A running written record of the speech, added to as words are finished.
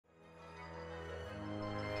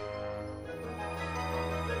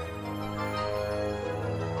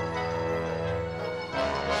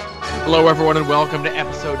Hello, everyone, and welcome to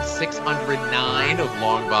episode 609 of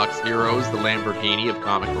Longbox Heroes, the Lamborghini of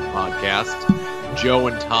comic book podcast. Joe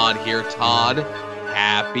and Todd here. Todd,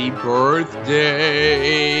 happy birthday!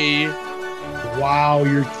 Wow,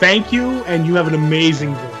 thank you, and you have an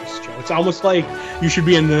amazing voice, Joe. It's almost like you should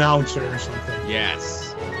be an announcer or something.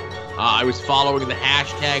 Yes. I was following the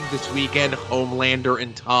hashtag this weekend, Homelander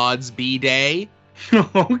and Todd's B-Day.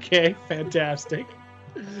 Okay, fantastic.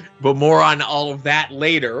 But more on all of that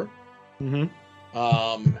later.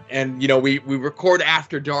 Mm-hmm. And you know, we record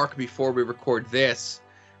after dark before we record this,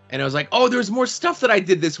 and I was like, oh, there's more stuff that I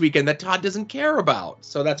did this weekend that Todd doesn't care about,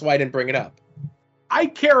 so that's why I didn't bring it up. I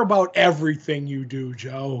care about everything you do,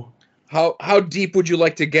 Joe. How deep would you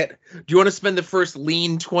like to get? Do you want to spend the first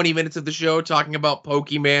lean 20 minutes of the show talking about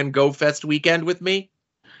Pokemon Go Fest weekend with me?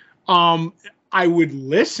 I would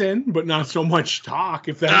listen, but not so much talk,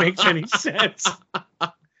 if that makes any sense.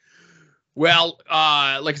 Well,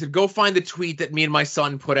 like I said, go find the tweet that me and my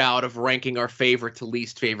son put out of ranking our favorite to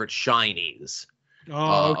least favorite shinies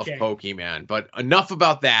of Pokemon. But enough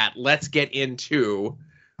about that. Let's get into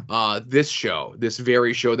this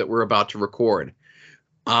very show that we're about to record.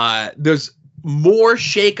 There's more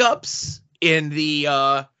shakeups in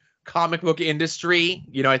the comic book industry.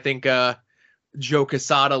 You know, I think Joe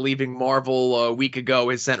Quesada leaving Marvel a week ago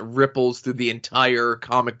has sent ripples through the entire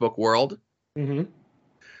comic book world. Mm-hmm.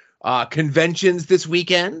 Conventions this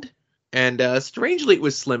weekend, and strangely it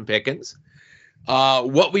was slim pickings.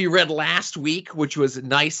 What we read last week, which was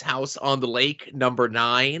Nice House on the Lake number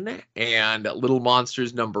 9 and Little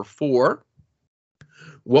Monsters number 4.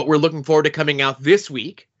 What we're looking forward to coming out this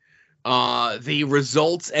week, the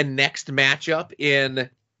results and next matchup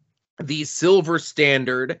in the Silver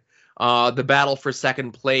Standard, the battle for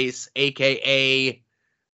second place, aka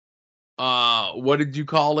what did you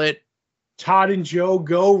call it? Todd and Joe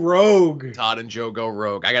Go Rogue. Todd and Joe Go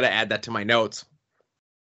Rogue. I got to add that to my notes.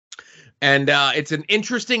 And it's an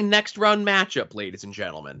interesting next round matchup, ladies and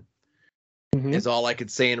gentlemen. Mm-hmm. Is all I could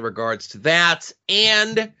say in regards to that.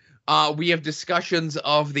 And we have discussions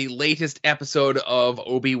of the latest episode of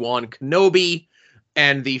Obi-Wan Kenobi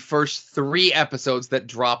and the first 3 episodes that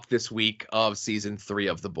dropped this week of season 3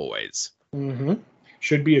 of The Boys. Mm-hmm.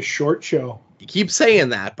 Should be a short show. You keep saying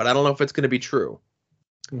that, but I don't know if it's going to be true.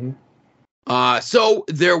 Mm-hmm. So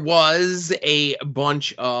there was a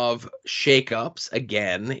bunch of shakeups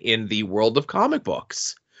again in the world of comic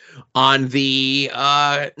books on the,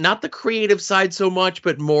 not the creative side so much,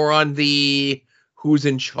 but more on the who's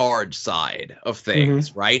in charge side of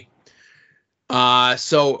things, right?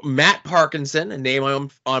 So Matt Parkinson, a name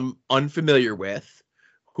I'm unfamiliar with,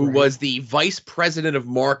 who was the vice president of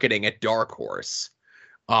marketing at Dark Horse,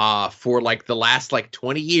 for like the last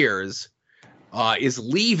 20 years, is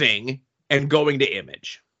leaving and going to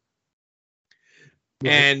Image.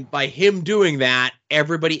 Right. And by him doing that,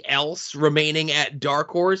 everybody else remaining at Dark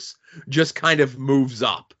Horse just kind of moves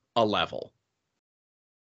up a level.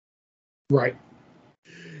 Right.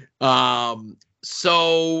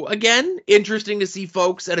 So, again, interesting to see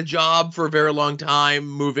folks at a job for a very long time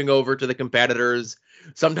moving over to the competitors.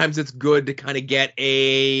 Sometimes it's good to kind of get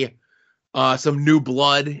some new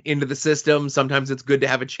blood into the system. Sometimes it's good to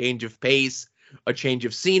have a change of pace, a change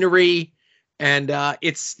of scenery. And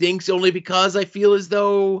it stinks only because I feel as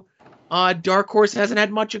though Dark Horse hasn't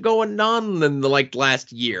had much going on in the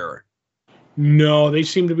last year. No, they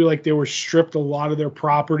seem to be like they were stripped a lot of their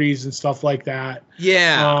properties and stuff like that.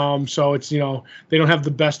 Yeah. So it's, they don't have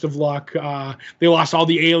the best of luck. They lost all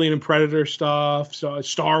the Alien and Predator stuff. So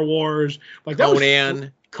Star Wars,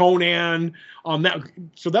 Conan.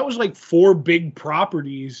 That was 4 big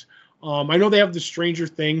properties. I know they have the Stranger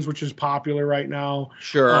Things, which is popular right now.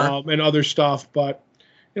 Sure. And other stuff, but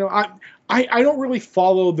I don't really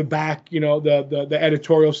follow the back, the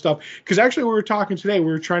editorial stuff. Because actually, we were talking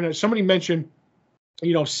today. Somebody mentioned,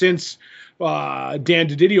 since Dan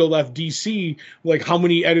DiDio left DC, how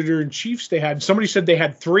many editor-in-chiefs they had. Somebody said they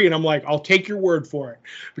had 3, and I'm like, I'll take your word for it,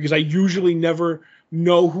 because I usually never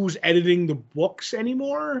know who's editing the books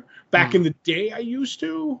anymore. Back in the day, I used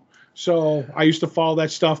to. So I used to follow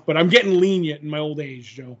that stuff, but I'm getting lenient in my old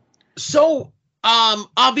age, Joe. So,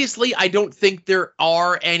 obviously, I don't think there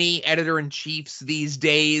are any editor-in-chiefs these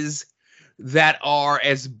days that are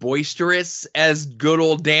as boisterous as good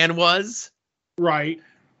old Dan was. Right.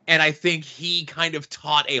 And I think he kind of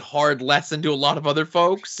taught a hard lesson to a lot of other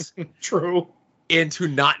folks. True. And to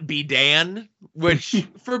not be Dan, which,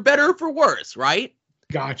 for better or for worse, right?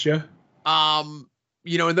 Gotcha.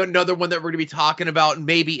 Another one that we're going to be talking about,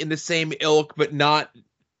 maybe in the same ilk, but not,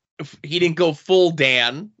 he didn't go full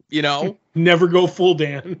Dan you know? Never go full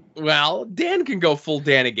Dan. Well, Dan can go full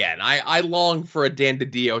Dan again. I long for a Dan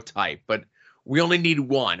DiDio type, but we only need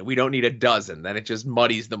one. We don't need a dozen. Then it just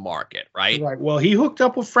muddies the market, right? Right. Well, he hooked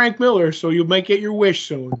up with Frank Miller, so you might get your wish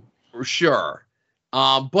soon. For sure.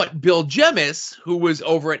 But Bill Jemas, who was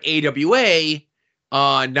over at AWA,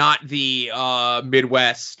 not the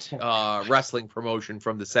Midwest wrestling promotion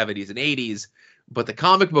from the 70s and 80s, but the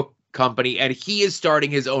comic book company, and he is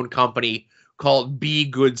starting his own company called Be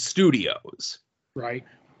Good Studios. Right.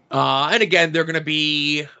 And again, they're going to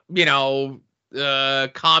be,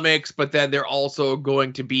 comics, but then they're also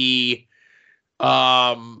going to be,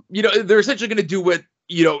 they're essentially going to do what,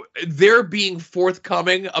 they're being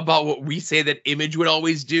forthcoming about what we say that Image would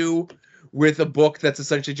always do with a book that's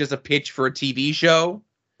essentially just a pitch for a TV show.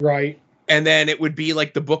 Right. And then it would be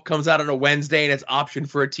like the book comes out on a Wednesday and it's optioned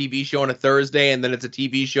for a TV show on a Thursday. And then it's a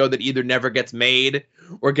TV show that either never gets made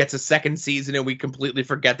or gets a second season and we completely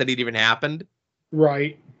forget that it even happened.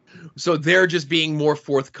 Right. So they're just being more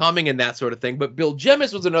forthcoming and that sort of thing. But Bill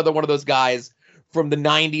Jemas was another one of those guys from the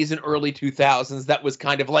 90s and early 2000s that was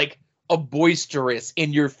kind of like a boisterous,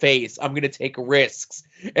 in your face, I'm going to take risks,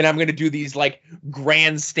 and I'm going to do these like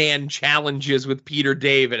grandstand challenges with Peter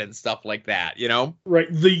David and stuff like that, Right.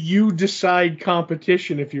 The You Decide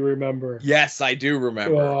competition, if you remember. Yes, I do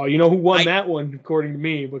remember. Oh, you know who won that one, according to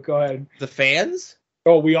me, but go ahead. The fans?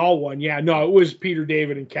 Oh, we all won. Yeah, no, it was Peter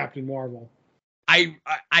David and Captain Marvel. I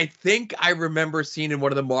think I remember seeing in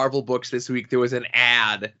one of the Marvel books this week, there was an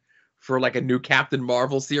ad for like a new Captain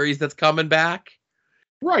Marvel series that's coming back.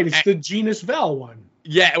 Right, it's the Genus Vel one.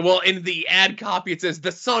 Yeah, well, in the ad copy, it says,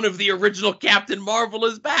 the son of the original Captain Marvel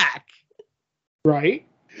is back. Right.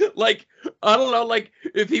 Like, I don't know, like,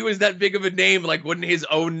 if he was that big of a name, like, wouldn't his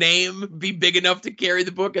own name be big enough to carry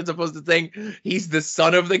the book as opposed to saying he's the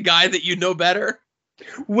son of the guy that you know better?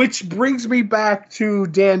 Which brings me back to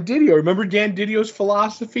Dan Didio. Remember Dan Didio's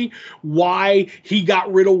philosophy? Why he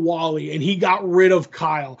got rid of Wally and he got rid of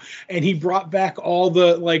Kyle and he brought back all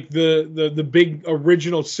the big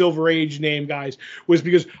original Silver Age name guys was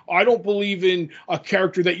because I don't believe in a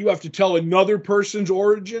character that you have to tell another person's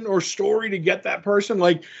origin or story to get that person.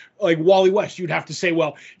 Like Wally West, you'd have to say,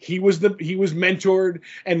 well, he was mentored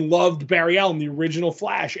and loved Barry Allen, the original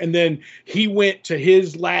Flash, and then he went to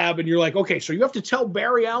his lab, and you're like, okay, so you have to tell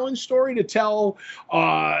Barry Allen's story to tell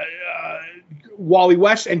Wally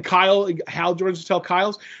West, and Hal Jordan's to tell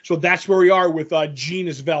Kyle's. So that's where we are with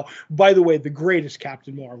Genus Vel. By the way, the greatest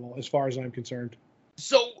Captain Marvel, as far as I'm concerned.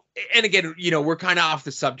 So, and again, we're kind of off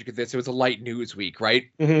the subject of this. It was a light news week, right?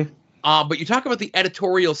 Mm-hmm. But you talk about the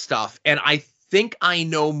editorial stuff, and I think I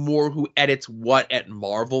know more who edits what at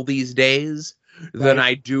Marvel these days than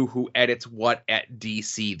I do who edits what at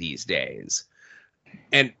DC these days.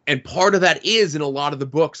 And part of that is in a lot of the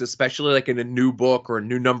books, especially like in a new book or a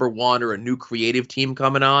new #1 or a new creative team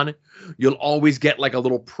coming on, you'll always get like a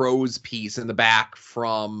little prose piece in the back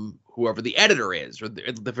from whoever the editor is, or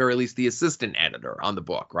at the very least the assistant editor on the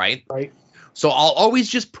book, right? Right. So I'll always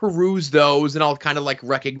just peruse those and I'll kind of like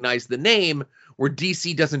recognize the name, where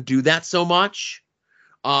DC doesn't do that so much.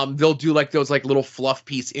 They'll do like those like little fluff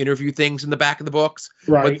piece interview things in the back of the books,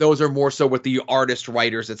 right. But those are more so with the artist,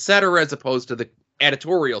 writers, etc., as opposed to the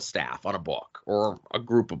editorial staff on a book or a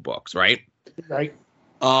group of books, right? Right.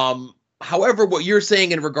 However, what you're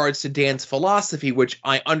saying in regards to Dan's philosophy, which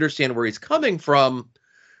I understand where he's coming from,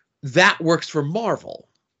 that works for Marvel.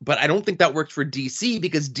 But I don't think that works for DC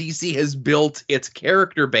because DC has built its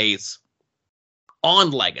character base on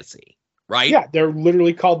legacy, right? Yeah, they're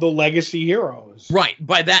literally called the legacy heroes. Right.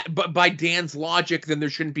 But by Dan's logic, then there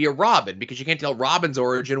shouldn't be a Robin because you can't tell Robin's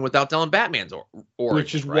origin without telling Batman's origin.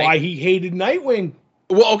 Which is right? why he hated Nightwing.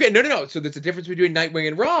 Well, okay, no. So there's a difference between Nightwing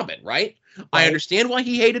and Robin, right? I understand why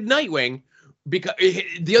he hated Nightwing. Because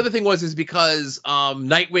the other thing is because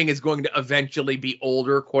Nightwing is going to eventually be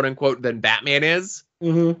older, quote unquote, than Batman is.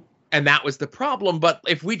 Mm-hmm. And that was the problem. But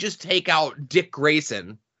if we just take out Dick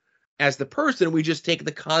Grayson as the person, we just take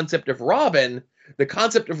the concept of Robin. The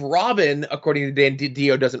concept of Robin, according to Dan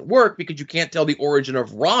DiDio, doesn't work because you can't tell the origin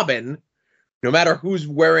of Robin, no matter who's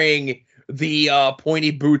wearing the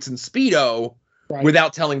pointy boots and Speedo,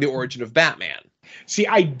 without telling the origin of Batman. See,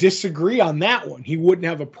 I disagree on that one. He wouldn't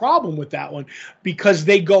have a problem with that one because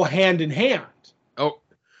they go hand in hand. Oh,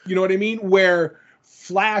 you know what I mean? Where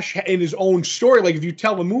Flash in his own story, like if you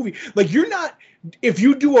tell a movie, like if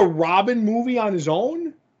you do a Robin movie on his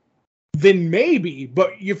own, then maybe,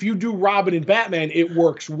 but if you do Robin and Batman, it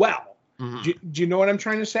works well. Mm-hmm. Do you know what I'm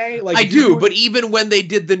trying to say? Like I do, but even when they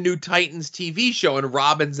did the new Titans TV show and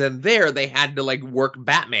Robin's in there, they had to like work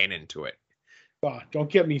Batman into it. Don't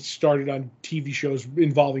get me started on TV shows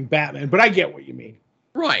involving Batman, but I get what you mean.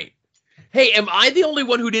 Right. Hey, am I the only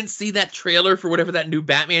one who didn't see that trailer for whatever that new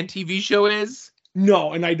Batman TV show is?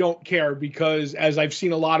 No, and I don't care because, as I've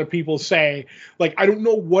seen a lot of people say, like, I don't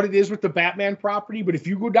know what it is with the Batman property, but if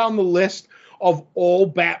you go down the list of all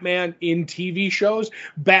Batman in TV shows,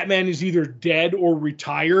 Batman is either dead or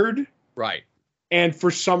retired. Right. And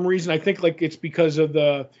for some reason, I think like it's because of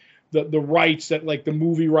the rights, that like the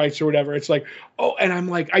movie rights or whatever. It's like, oh, and I'm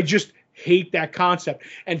like, I just hate that concept.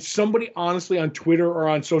 And somebody honestly on Twitter or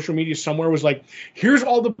on social media somewhere was like, here's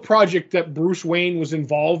all the project that Bruce Wayne was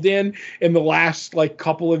involved in the last like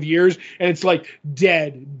couple of years. And it's like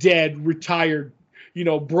dead, retired,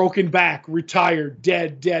 broken back, retired,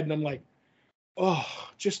 dead. And I'm like, oh,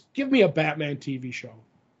 just give me a Batman TV show.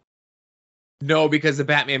 No, because the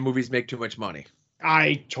Batman movies make too much money.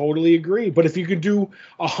 I totally agree. But if you could do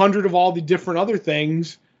 100 of all the different other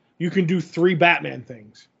things, you can do 3 Batman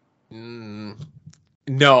things.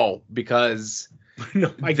 No, because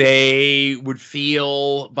they would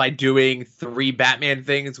feel by doing 3 Batman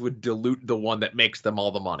things would dilute the one that makes them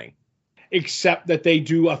all the money. Except that they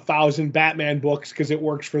do 1,000 Batman books because it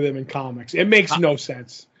works for them in comics. It makes no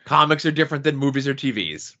sense. Comics are different than movies or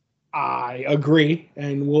TVs. I agree,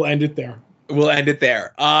 and we'll end it there.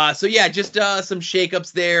 So yeah, just some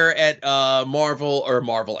shakeups there at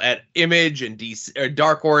Marvel at Image and DC,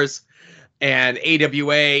 Dark Horse and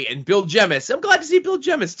AWA and Bill Jemas. I'm glad to see Bill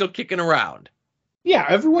Jemas still kicking around. Yeah,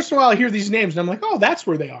 every once in a while I hear these names and I'm like, oh, that's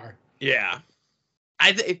where they are. Yeah.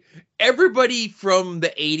 Everybody from the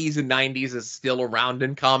 80s and 90s is still around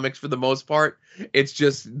in comics for the most part. It's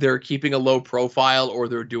just they're keeping a low profile or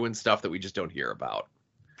they're doing stuff that we just don't hear about.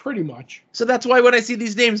 Pretty much. So that's why when I see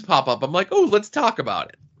these names pop up, I'm like, oh, let's talk about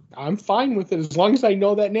it. I'm fine with it as long as I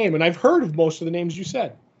know that name. And I've heard of most of the names you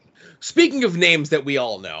said. Speaking of names that we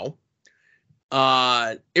all know,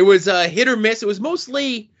 it was a hit or miss. It was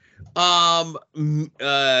mostly, was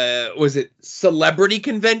it celebrity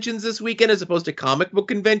conventions this weekend as opposed to comic book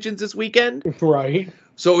conventions this weekend? Right.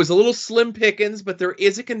 So it was a little slim pickings, but there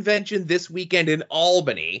is a convention this weekend in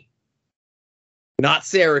Albany, not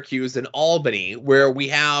Syracuse, in Albany, where we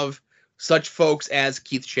have such folks as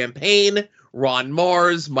Keith Champagne, Ron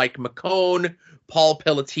Mars, Mike McCone, Paul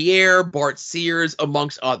Pelletier, Bart Sears,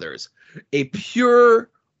 amongst others. A pure,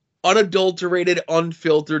 unadulterated,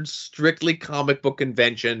 unfiltered, strictly comic book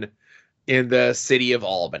convention in the city of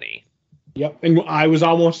Albany. Yep, and I was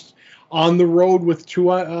almost on the road with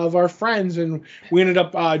 2 of our friends, and we ended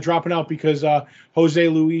up dropping out because Jose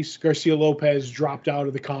Luis Garcia Lopez dropped out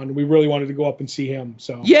of the con. We really wanted to go up and see him.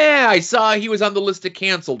 So yeah, I saw he was on the list of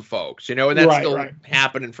canceled folks, and that's still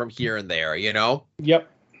happening from here and there, Yep.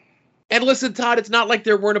 And listen, Todd, it's not like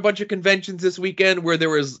there weren't a bunch of conventions this weekend where there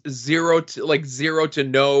was zero to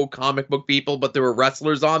no comic book people, but there were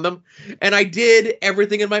wrestlers on them. And I did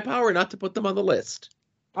everything in my power not to put them on the list.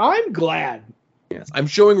 I'm glad. Yes, I'm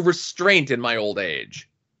showing restraint in my old age.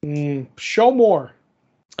 Show more.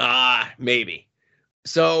 Maybe.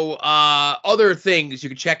 So, other things you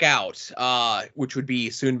can check out, which would be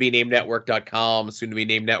soon-to-be-named-network.com,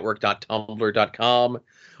 soon-to-be-named-network.tumblr.com.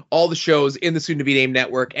 All the shows in the soon-to-be-named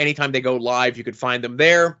network. Anytime they go live, you can find them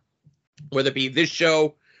there. Whether it be this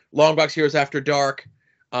show, Longbox Heroes After Dark,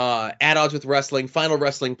 At Odds with Wrestling, Final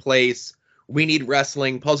Wrestling Place, We Need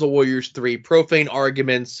Wrestling, Puzzle Warriors 3, Profane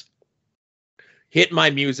Arguments, Hit My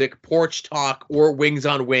Music, Porch Talk, or Wings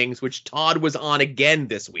on Wings, which Todd was on again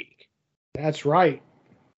this week. That's right.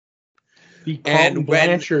 The Carlton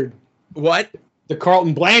Blanchard. What? The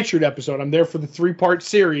Carlton Blanchard episode. I'm there for the 3-part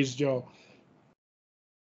series, Joe.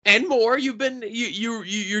 And more.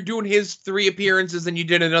 You're doing his 3 appearances, and you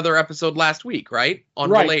did another episode last week, right?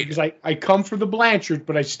 Right, because I come for the Blanchard,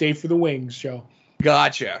 but I stay for the Wings, Joe.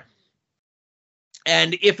 Gotcha.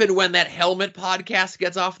 And if and when that Helmet podcast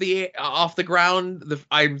gets off the ground,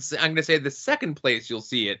 I'm going to say the second place you'll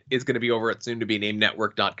see it is going to be over at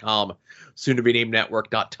soon-to-be-named-network.com,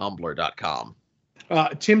 soon-to-be-named-network.tumblr.com.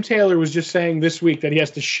 Tim Taylor was just saying this week that he has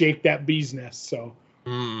to shake that bee's nest. So,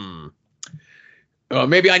 maybe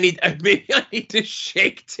I need to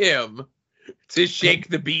shake Tim to shake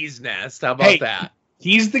the bee's nest. How about that?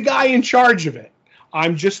 He's the guy in charge of it.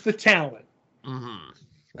 I'm just the talent.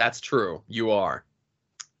 That's true. You are.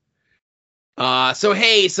 So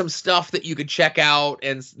hey, some stuff that you could check out,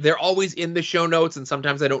 and they're always in the show notes, and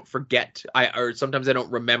sometimes I don't forget, or sometimes I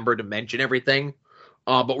don't remember to mention everything.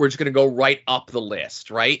 But we're just gonna go right up the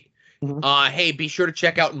list, right? Hey, be sure to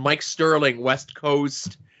check out Mike Sterling, West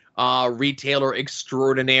Coast retailer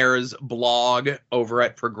extraordinaire's blog over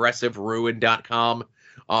at progressiveruin.com.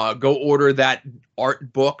 Go order that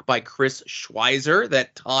art book by Chris Schweizer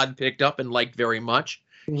that Todd picked up and liked very much.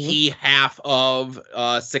 He half of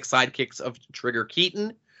Six Sidekicks of Trigger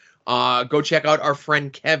Keaton. Go check out our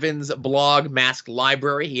friend Kevin's blog, Masked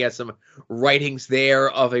Library. He has some writings there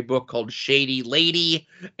of a book called Shady Lady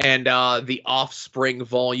and the Offspring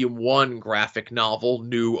Volume 1 graphic novel,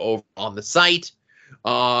 new over on the site.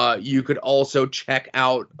 You could also check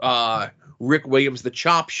out Rick Williams' The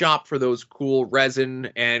Chop Shop for those cool resin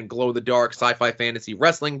and glow-in-the-dark sci-fi fantasy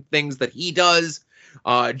wrestling things that he does.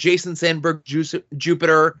 Jason Sandberg,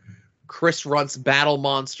 Jupiter, Chris Runt's Battle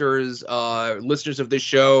Monsters, listeners of this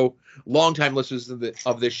show, longtime listeners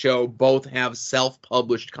of this show, both have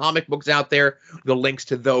self-published comic books out there. The links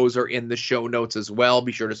to those are in the show notes as well.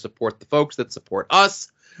 Be sure to support the folks that support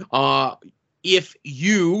us. If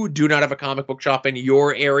you do not have a comic book shop in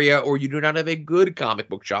your area, or you do not have a good comic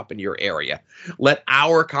book shop in your area, let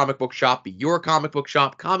our comic book shop be your comic book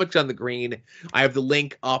shop, Comics on the Green. I have the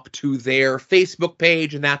link up to their Facebook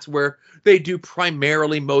page, and that's where they do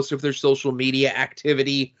primarily most of their social media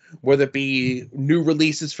activity, whether it be new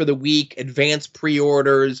releases for the week, advanced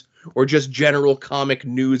pre-orders, or just general comic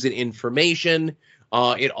news and information.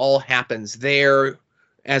 It all happens there.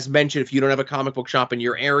 As mentioned, if you don't have a comic book shop in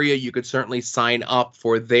your area, you could certainly sign up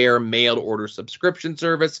for their mail order subscription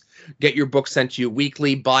service. Get your book sent to you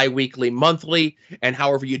weekly, bi-weekly, monthly, and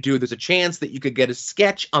however you do, there's a chance that you could get a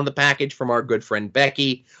sketch on the package from our good friend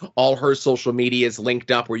Becky. All her social media is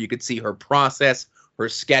linked up where you could see her process, her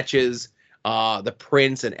sketches, the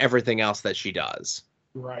prints, and everything else that she does.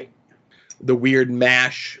 Right. The weird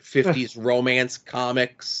MASH 50s romance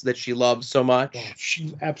comics that she loves so much. Oh,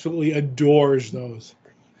 she absolutely adores those.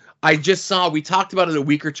 I just saw, we talked about it a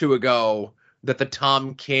week or two ago, that the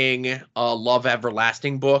Tom King Love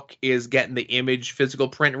Everlasting book is getting the Image physical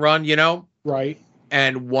print run, you know? Right.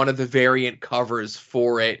 And one of the variant covers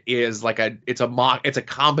for it is like it's a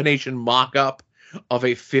combination mock-up of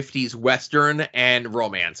a 50s Western and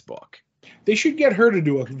romance book. They should get her to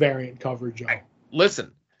do a variant cover, Joe.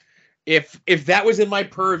 Listen, if that was in my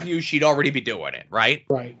purview, she'd already be doing it, right?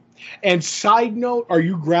 Right. And side note, are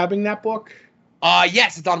you grabbing that book?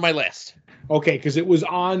 Yes, it's on my list. Okay, because it was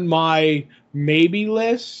on my maybe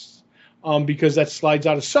list, because that slides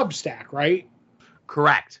out of Substack, right?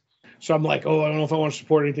 Correct. So I'm like, I don't know if I want to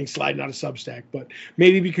support anything sliding out of Substack, but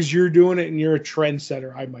maybe because you're doing it and you're a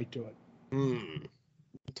trendsetter, I might do it.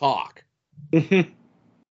 Talk.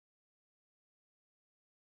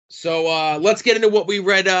 So let's get into what we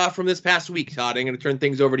read from this past week, Todd. I'm going to turn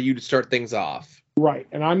things over to you to start things off. Right,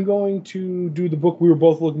 and I'm going to do the book we were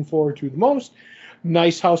both looking forward to the most,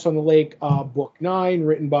 Nice House on the Lake, Book 9,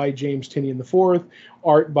 written by James Tynion IV,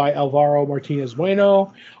 art by Alvaro Martinez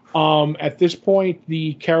Bueno. At this point,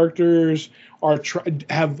 the characters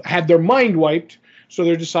have had their mind wiped, so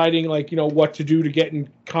they're deciding, what to do to get in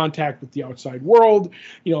contact with the outside world.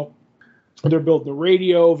 They're building the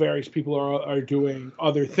radio. Various people are doing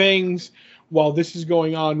other things. While this is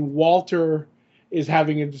going on, Walter is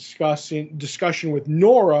having a discussion with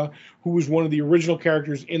Nora, who was one of the original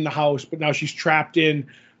characters in the house, but now she's trapped in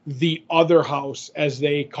the other house, as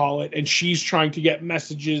they call it, and she's trying to get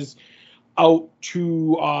messages out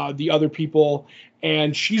to the other people.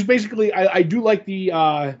 And she's basically, I do like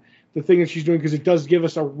the thing that she's doing, because it does give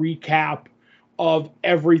us a recap of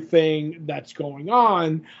everything that's going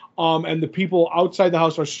on, and the people outside the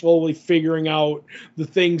house are slowly figuring out the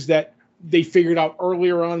things that they figured out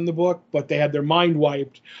earlier on in the book, but they had their mind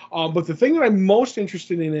wiped. But the thing that I'm most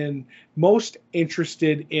interested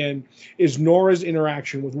in is Nora's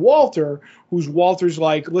interaction with Walter, Walter's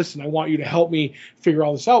like, listen, I want you to help me figure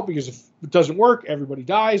all this out, because if it doesn't work, everybody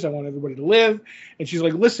dies. I want everybody to live. And she's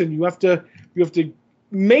like, listen, you have to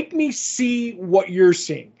make me see what you're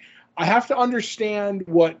seeing. I have to understand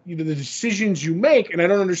what the decisions you make, and I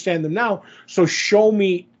don't understand them now. So show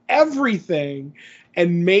me everything.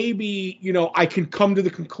 And maybe, I can come to the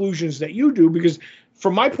conclusions that you do, because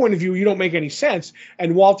from my point of view, you don't make any sense.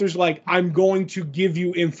 And Walter's like, I'm going to give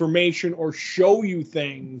you information or show you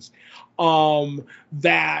things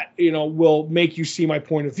that, will make you see my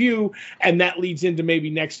point of view. And that leads into maybe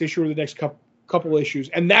next issue or the next couple issues.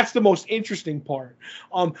 And that's the most interesting part.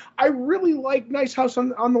 I really like Nice House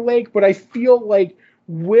on the Lake, but I feel like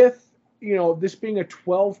with, this being a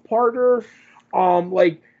 12-parter,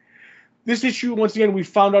 this issue, once again, we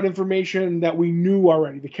found out information that we knew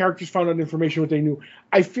already. The characters found out information what they knew.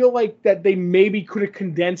 I feel like that they maybe could have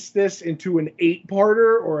condensed this into an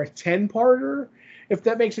 8-parter or a 10-parter, if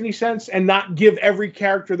that makes any sense, and not give every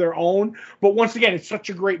character their own. But once again, it's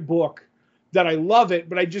such a great book that I love it,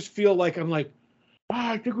 but I just feel like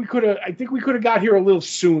I think we could have got here a little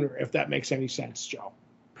sooner, if that makes any sense, Joe.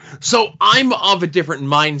 So I'm of a different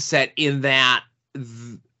mindset in that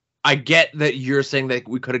I get that you're saying that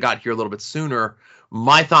we could have got here a little bit sooner.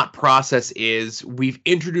 My thought process is we've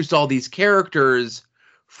introduced all these characters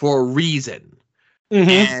for a reason. Mm-hmm.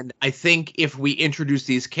 And I think if we introduce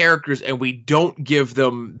these characters and we don't give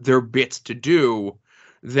them their bits to do,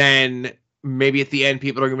 then maybe at the end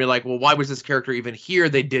people are going to be like, well, why was this character even here?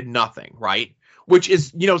 They did nothing, right? Which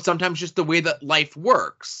is, sometimes just the way that life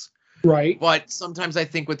works. Right. But sometimes I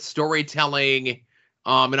think with storytelling,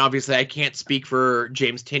 and obviously I can't speak for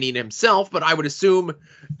James Tynion himself, but I would assume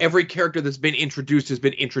every character that's been introduced has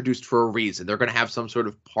been introduced for a reason. They're going to have some sort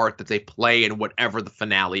of part that they play in whatever the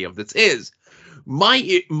finale of this is.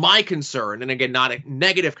 My concern, and again, not a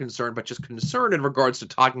negative concern, but just concern in regards to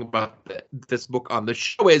talking about this book on the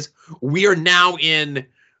show, is we are now in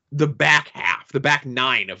the back half, the back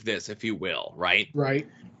nine of this, if you will, right? Right.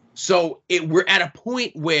 So we're at a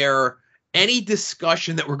point where any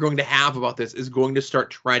discussion that we're going to have about this is going to start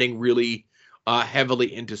treading really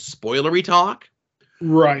heavily into spoilery talk.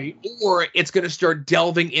 Right. Or it's going to start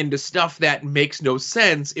delving into stuff that makes no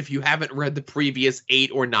sense if you haven't read the previous 8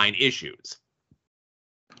 or 9 issues.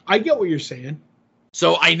 I get what you're saying.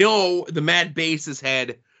 So I know the Mad Bases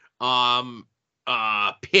had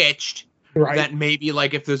pitched that maybe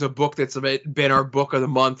like if there's a book that's been our book of the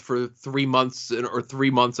month for 3 months or 3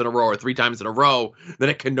 months in a row or 3 times in a row, then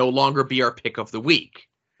it can no longer be our pick of the week.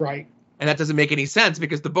 Right. And that doesn't make any sense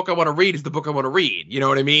because the book I want to read is the book I want to read. You know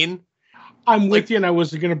what I mean? I'm with you, and I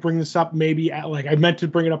was going to bring this up maybe I meant to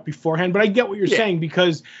bring it up beforehand, but I get what you're saying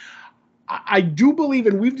because I do believe,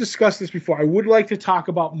 and we've discussed this before, I would like to talk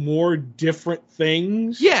about more different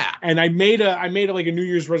things. Yeah. And I made like a New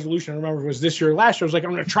Year's resolution. I remember it was this year or last year. I was like,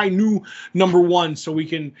 I'm going to try new number one so we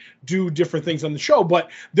can do different things on the show. But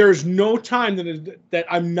there's no time that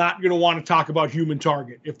I'm not going to want to talk about Human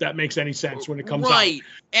Target, if that makes any sense when it comes out. Right.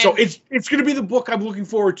 So it's going to be the book I'm looking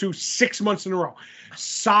forward to 6 months in a row.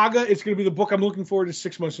 Saga, it's going to be the book I'm looking forward to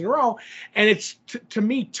 6 months in a row. And it's, to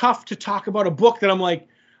me, tough to talk about a book that I'm like,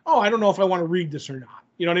 oh, I don't know if I want to read this or not.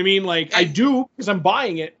 You know what I mean? Like, I do because I'm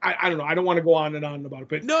buying it. I don't know. I don't want to go on and on about it.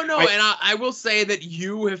 But No. And I will say that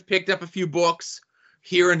you have picked up a few books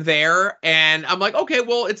here and there. And I'm like, okay,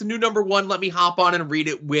 well, it's a new number one. Let me hop on and read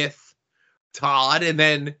it with Todd. And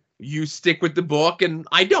then you stick with the book and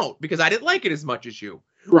I don't because I didn't like it as much as you.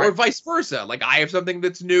 Right. Or vice versa. Like, I have something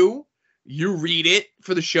that's new. You read it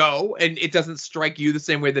for the show and it doesn't strike you the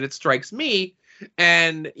same way that it strikes me.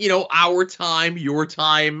 And, our time, your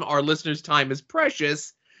time, our listeners' time is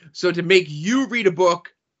precious. So to make you read a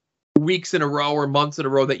book weeks in a row or months in a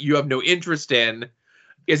row that you have no interest in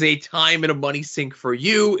is a time and a money sink for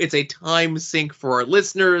you. It's a time sink for our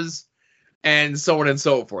listeners and so on and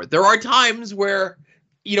so forth. There are times where,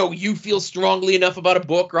 you feel strongly enough about a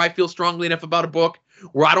book or I feel strongly enough about a book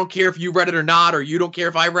where I don't care if you read it or not, or you don't care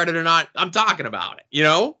if I read it or not. I'm talking about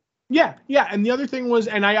it, Yeah. And the other thing was,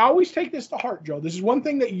 and I always take this to heart, Joe, this is one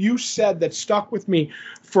thing that you said that stuck with me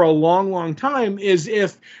for a long, long time is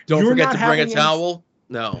if don't you're forget not to bring a towel.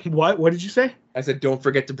 No. What did you say? I said, don't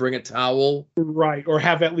forget to bring a towel. Right. Or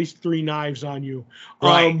have at least 3 knives on you.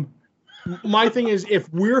 Right. My thing is,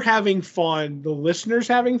 if we're having fun, the listener's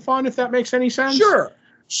having fun, if that makes any sense. Sure.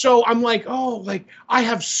 So I'm like, I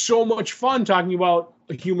have so much fun talking about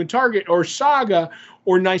a Human Target or Saga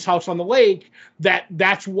or Nice House on the Lake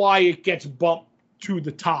that's why it gets bumped to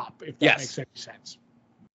the top, if that makes any sense.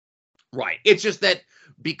 Right. It's just that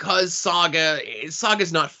because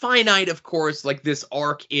Saga's not finite, of course, like this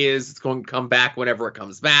arc is, it's going to come back whenever it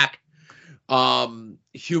comes back.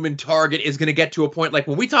 Human Target is going to get to a point, like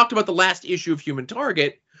when we talked about the last issue of Human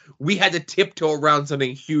Target, we had to tiptoe around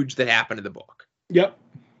something huge that happened in the book. Yep.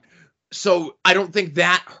 So I don't think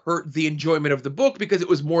that hurt the enjoyment of the book because it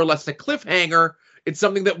was more or less a cliffhanger. It's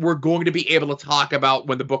something that we're going to be able to talk about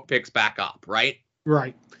when the book picks back up, right?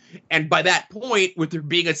 Right. And by that point, with there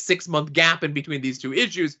being a 6-month gap in between these two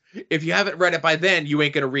issues, if you haven't read it by then, you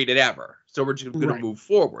ain't going to read it ever. So we're just going to move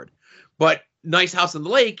forward. But Nice House on the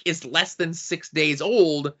Lake is less than 6 days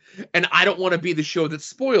old, and I don't want to be the show that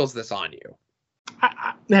spoils this on you.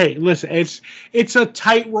 Hey, listen, it's a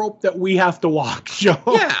tightrope that we have to walk, Joe.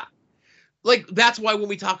 Yeah. Like, that's why when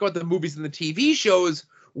we talk about the movies and the TV shows,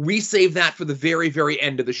 we save that for the very, very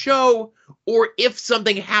end of the show. Or if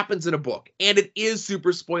something happens in a book and it is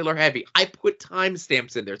super spoiler heavy, I put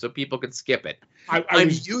timestamps in there so people can skip it. I'm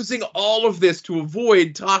using all of this to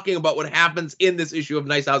avoid talking about what happens in this issue of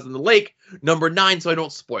Nice House on the Lake, number 9, so I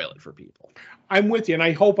don't spoil it for people. I'm with you, and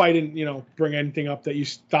I hope I didn't, bring anything up that you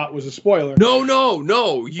thought was a spoiler. No.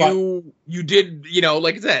 You did,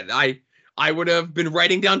 like I said, I I would have been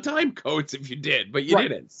writing down time codes if you did, but you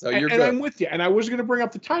didn't. So you're good. And I'm with you. And I was going to bring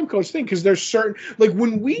up the time codes thing because there's certain, like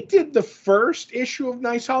when we did the first issue of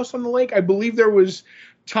Nice House on the Lake, I believe there was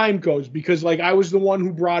time codes because like I was the one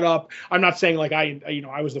who brought up, I'm not saying like I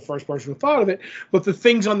was the first person who thought of it, but the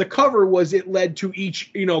things on the cover was it led to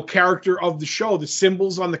each, character of the show, the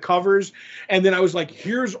symbols on the covers. And then I was like,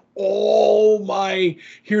 here's all my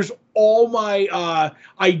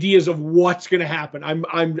ideas of what's going to happen.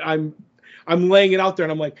 I'm laying it out there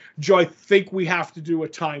and I'm like, Joe, I think we have to do a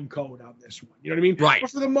time code on this one. You know what I mean? Right.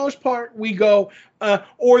 But for the most part, we go,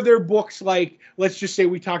 or they're books like, let's just say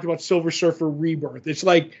we talked about Silver Surfer Rebirth. It's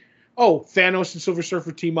like, oh, Thanos and Silver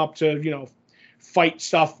Surfer team up to, fight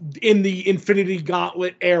stuff in the Infinity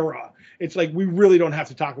Gauntlet era. It's like, we really don't have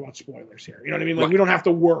to talk about spoilers here. You know what I mean? Like, we don't have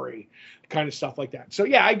to worry, kind of stuff like that. So,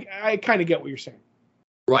 yeah, I kind of get what you're saying.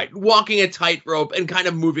 Right. Walking a tightrope and kind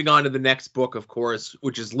of moving on to the next book, of course,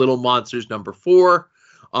 which is Little Monsters #4,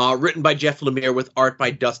 written by Jeff Lemire with art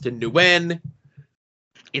by Dustin Nguyen.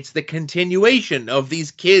 It's the continuation of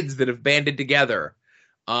these kids that have banded together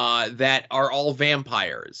that are all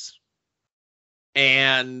vampires.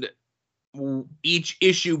 And each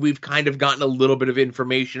issue, we've kind of gotten a little bit of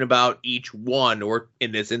information about each one, or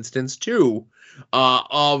in this instance, two,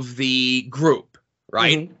 of the group,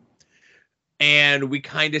 right? Mm-hmm. And we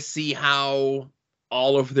kind of see how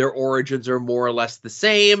all of their origins are more or less the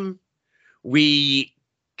same. We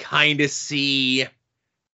kind of see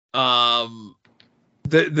the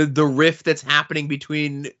rift that's happening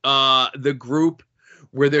between the group,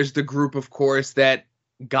 where there's the group, of course, that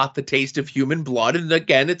got the taste of human blood. And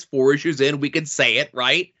again, it's 4 issues in. We can say it,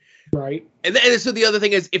 right? Right. And so the other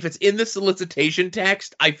thing is, if it's in the solicitation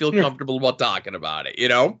text, I feel comfortable about talking about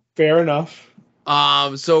it, Fair enough.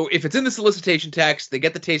 So if it's in the solicitation text, they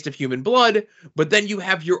get the taste of human blood, but then you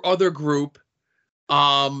have your other group,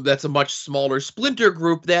 that's a much smaller splinter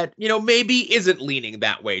group that, maybe isn't leaning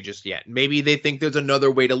that way just yet. Maybe they think there's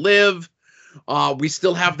another way to live. We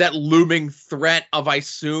still have that looming threat of, I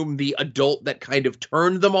assume, the adult that kind of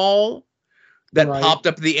turned them all, that popped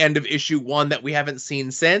up at the end of issue 1 that we haven't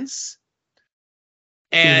seen since.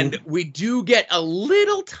 And we do get a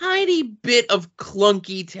little tiny bit of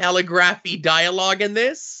clunky telegraphy dialogue in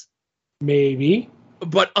this. Maybe.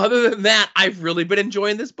 But other than that, I've really been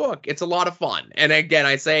enjoying this book. It's a lot of fun. And again,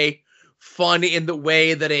 I say fun in the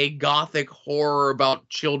way that a gothic horror about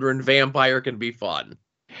children vampire can be fun.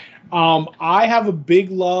 I have a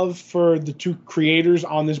big love for the two creators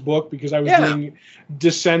on this book because I was doing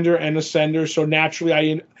Descender and Ascender. So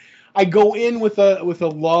naturally, I go in with a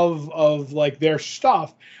love of like their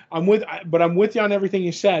stuff. I'm with you on everything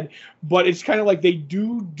you said, but it's kind of like they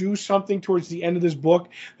do something towards the end of this book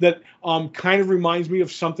that kind of reminds me of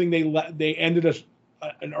something they ended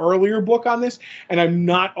an earlier book on this, and I'm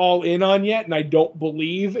not all in on yet, and I don't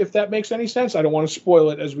believe if that makes any sense. I don't want to spoil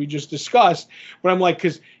it as we just discussed, but I'm like,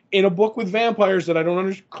 because in a book with vampires that I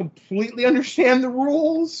don't completely understand the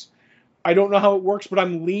rules, I don't know how it works, but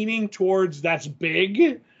I'm leaning towards that's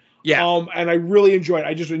big. Yeah. And I really enjoy it.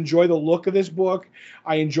 I just enjoy the look of this book.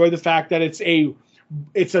 I enjoy the fact that it's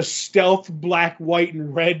a stealth black, white,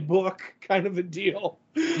 and red book kind of a deal.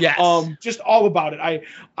 Yes. Just all about it.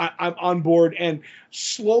 I'm on board, and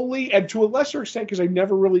slowly, and to a lesser extent, because I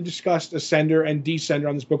never really discussed Ascender and Descender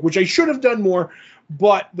on this book, which I should have done more,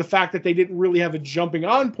 but the fact that they didn't really have a jumping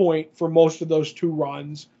on point for most of those two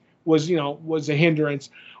runs was a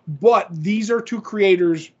hindrance. But these are two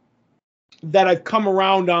creators that I've come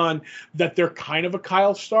around on, that they're kind of a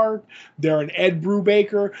Kyle Stark. They're an Ed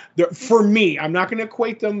Brubaker. For me, I'm not going to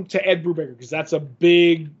equate them to Ed Brubaker because that's a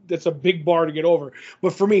big bar to get over.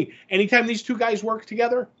 But for me, anytime these two guys work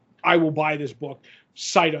together, I will buy this book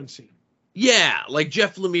sight unseen. Yeah, like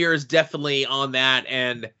Jeff Lemire is definitely on that,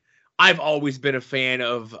 and I've always been a fan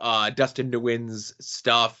of Dustin Nguyen's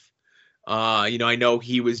stuff. I know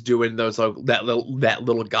he was doing those that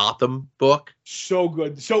little Gotham book. So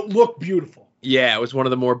good. So look beautiful. Yeah, it was one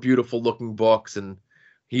of the more beautiful looking books, and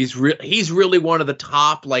he's really one of the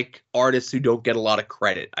top artists who don't get a lot of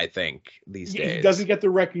credit, I think, these days. He doesn't get the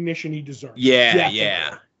recognition he deserves.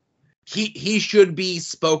 Yeah. He should be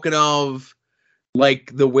spoken of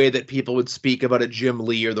like the way that people would speak about a Jim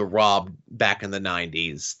Lee or the Rob back in the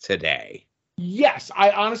 90s today. Yes,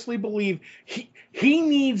 I honestly believe he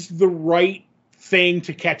needs the right thing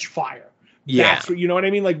to catch fire. Yeah. That's what, you know what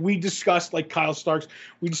I mean? Like we discussed, like Kyle Starks,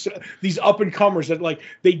 these up and comers that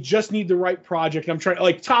they just need the right project. And I'm trying,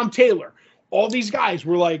 like Tom Taylor, all these guys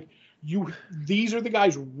were like, these are the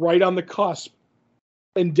guys right on the cusp.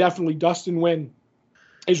 And definitely Dustin Nguyen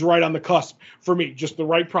is right on the cusp for me. Just the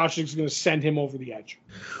right project is going to send him over the edge.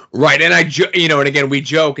 Right, and and again, we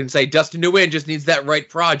joke and say Dustin Nguyen just needs that right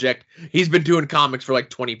project. He's been doing comics for like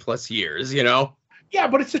 20 plus years, Yeah,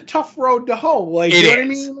 but it's a tough road to hoe. Like, you know what I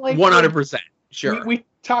mean? Like 100%. Sure. We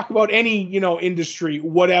talk about any, industry,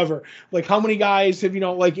 whatever. Like, how many guys have,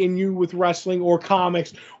 like in you with wrestling or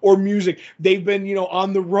comics or music, they've been,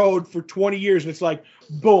 on the road for 20 years. And it's like,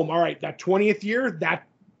 boom, all right, that 20th year, that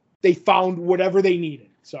they found whatever they needed.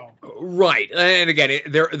 So right, and again,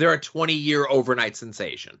 they're a 20-year overnight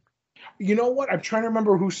sensation. You know what? I'm trying to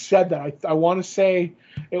remember who said that. I want to say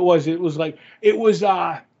it was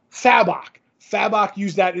Fabok. Fabok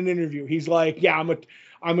used that in an interview. He's like, yeah, I'm a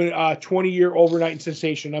 20-year overnight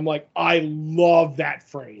sensation. I'm like, I love that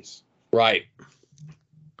phrase. Right.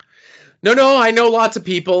 No, I know lots of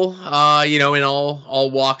people, in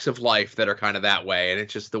all walks of life that are kind of that way, and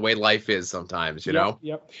it's just the way life is sometimes, you know?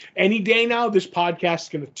 Yep. Any day now, this podcast is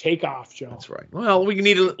going to take off, Joe. That's right. Well, we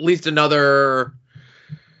need at least another...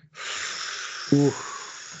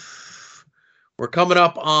 We're coming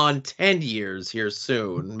up on 10 years here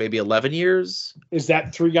soon, maybe 11 years. Is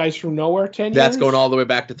that Three Guys from Nowhere 10 years? That's going all the way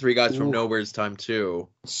back to Three Guys from Nowhere's time, too.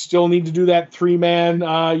 Still need to do that 3-man,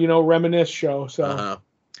 reminisce show, so... Uh-huh.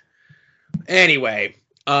 Anyway,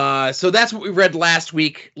 so that's what we read last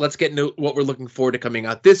week. Let's get into what we're looking forward to coming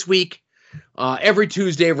out this week. Every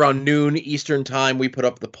Tuesday around noon Eastern time, we put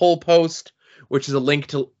up the poll post, which is a link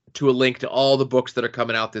to all the books that are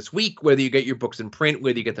coming out this week, whether you get your books in print,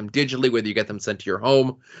 whether you get them digitally, whether you get them sent to your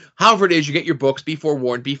home. However it is, you get your books, be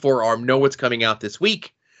forewarned, be forearmed, know what's coming out this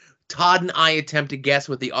week. Todd and I attempt to guess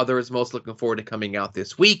what the other is most looking forward to coming out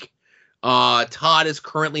this week. Todd is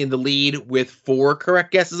currently in the lead with 4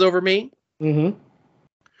 correct guesses over me. Mm-hmm.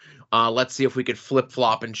 Let's see if we could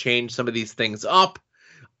flip-flop and change some of these things up.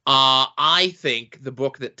 I think the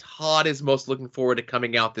book that Todd is most looking forward to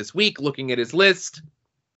coming out this week, looking at his list,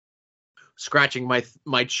 scratching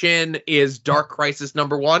my chin, is Dark Crisis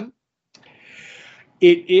 #1.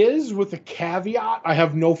 It is, with a caveat. I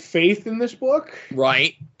have no faith in this book.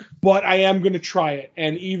 Right. But I am going to try it.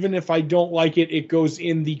 And even if I don't like it, it goes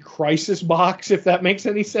in the Crisis box, if that makes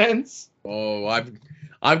any sense. Oh,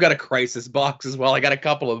 I've got a Crisis box as well. I got a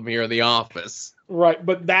couple of them here in the office. Right,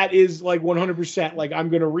 but that is like 100%. Like, I'm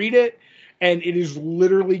going to read it, and it is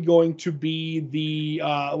literally going to be the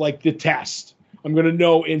test. I'm going to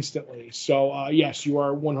know instantly. So, yes, you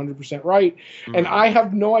are 100% right. Mm-hmm. And I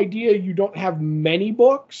have no idea. You don't have many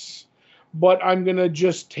books, but I'm going to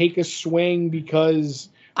just take a swing because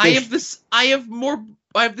I have more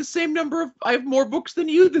books than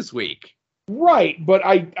you this week. Right, but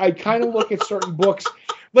I kind of look at certain books.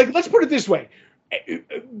 Like, let's put it this way.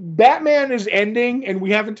 Batman is ending, and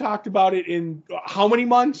we haven't talked about it in how many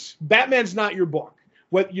months? Batman's not your book.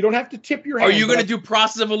 You don't have to tip your hand. Are you going to do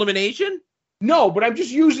Process of Elimination? No, but I'm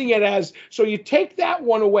just using it as, so you take that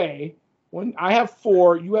one away. I have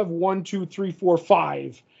 4. You have 1, 2, 3, 4,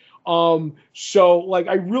 5. So, like,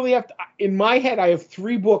 I really have to, in my head, I have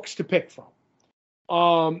 3 books to pick from.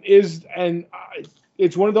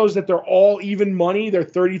 It's one of those that they're all even money. They're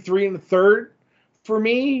 33 and a third for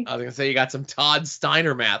me. I was going to say, you got some Todd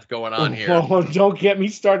Steiner math going on here. Oh, don't get me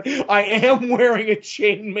started. I am wearing a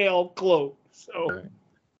chainmail cloak. So, right.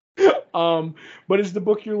 But is the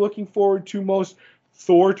book you're looking forward to most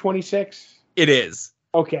Thor 26? It is.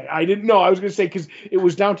 Okay, I didn't know. I was going to say, because it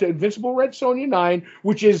was down to Invincible Red Sonja 9,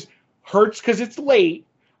 which hurts because it's late.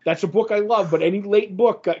 That's a book I love, but any late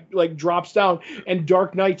book drops down. And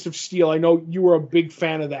Dark Knights of Steel, I know you were a big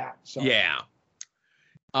fan of that. So. Yeah.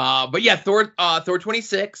 But yeah, Thor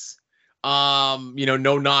 26.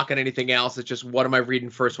 No knock on anything else. It's just, what am I reading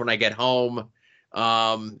first when I get home?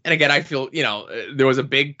 And again, I feel, there was a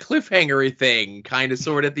big cliffhanger-y thing kind of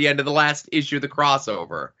sort of at the end of the last issue of the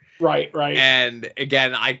crossover. Right. And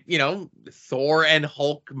again, Thor and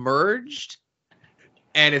Hulk merged.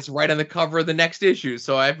 And it's right on the cover of the next issue,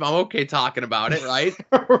 so I'm okay talking about it, right?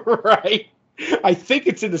 Right. I think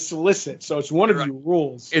it's in the solicit, so it's one of your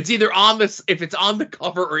rules. It's either if it's on the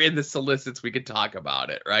cover or in the solicits, we can talk about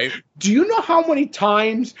it, right? Do you know how many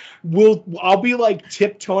times I'll be like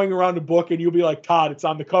tiptoeing around a book, and you'll be like, Todd, it's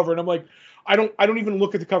on the cover, and I'm like, I don't even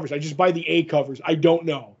look at the covers. I just buy the A covers. I don't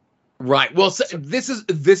know. Right. Well, so this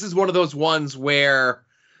is one of those ones where,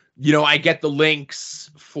 I get the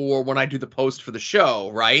links for when I do the post for the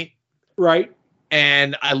show, right? Right.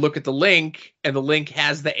 And I look at the link, and the link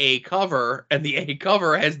has the A cover, and the A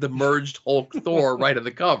cover has the merged Hulk Thor right on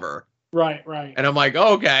the cover. Right. And I'm like,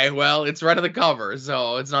 okay, well, it's right on the cover,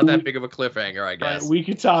 so it's not that big of a cliffhanger, I guess. Right, we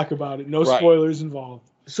could talk about it. No spoilers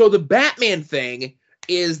involved. So the Batman thing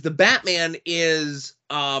is the Batman is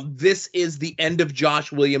this is the end of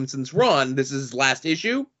Josh Williamson's run. This is his last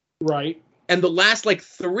issue. Right. And the last like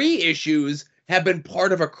 3 issues have been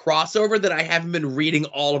part of a crossover that I haven't been reading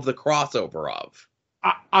all of the crossover of.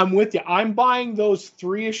 I'm with you. I'm buying those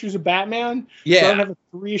 3 issues of Batman. Yeah. So I don't have a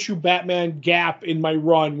 3-issue Batman gap in my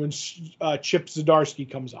run when Chip Zdarsky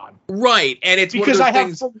comes on. Right. And it's because one of those I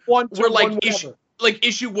things have from 1 to where one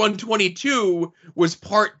issue 122 was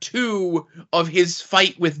part 2 of his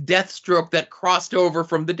fight with Deathstroke that crossed over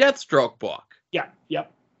from the Deathstroke book. Yeah.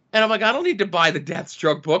 Yep. And I'm like, I don't need to buy the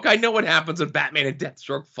Deathstroke book. I know what happens when Batman and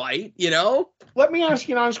Deathstroke fight, you know? Let me ask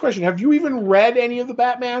you an honest question. Have you even read any of the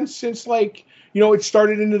Batman since, like, it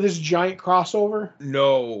started into this giant crossover?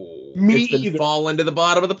 No. Me it's been either. Fallen to the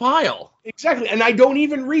bottom of the pile. Exactly. And I don't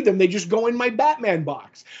even read them. They just go in my Batman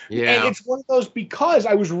box. Yeah. And it's one of those because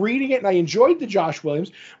I was reading it and I enjoyed the Josh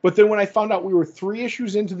Williams. But then when I found out we were 3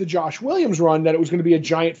 issues into the Josh Williams run, that it was going to be a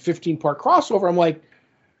giant 15-part crossover, I'm like,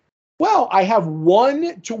 well, I have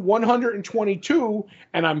 1 to 122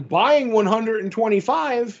 and I'm buying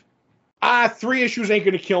 125. 3 issues ain't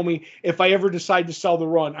going to kill me. If I ever decide to sell the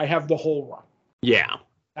run, I have the whole run. Yeah.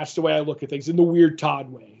 That's the way I look at things, in the weird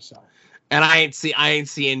Todd way. So. And I ain't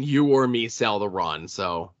seeing you or me sell the run,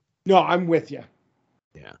 so. No, I'm with you.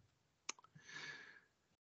 Yeah.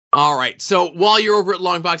 All right. So while you're over at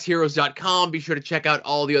longboxheroes.com, be sure to check out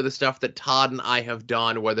all the other stuff that Todd and I have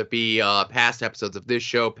done, whether it be past episodes of this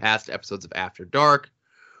show, past episodes of After Dark,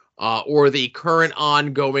 or the current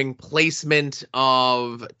ongoing placement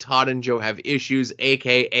of Todd and Joe Have Issues,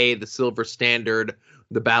 a.k.a. the Silver Standard,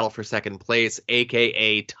 the Battle for Second Place,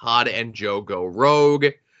 a.k.a. Todd and Joe Go Rogue.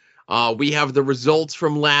 We have the results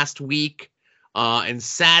from last week, and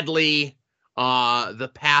sadly,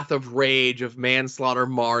 the path of rage of Manslaughter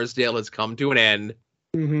Marsdale has come to an end,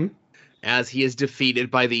 as he is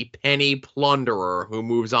defeated by the Penny Plunderer, who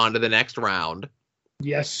moves on to the next round.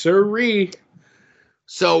 Yes, sirree.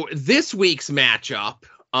 So this week's matchup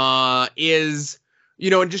is,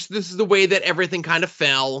 and just this is the way that everything kind of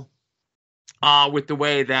fell, with the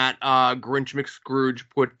way that Grinch McScrooge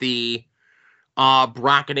put the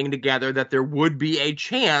bracketing together, that there would be a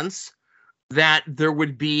chance that there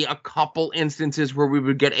would be a couple instances where we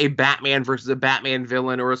would get a Batman versus a Batman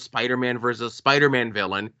villain or a Spider-Man versus a Spider-Man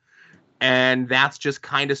villain. And that's just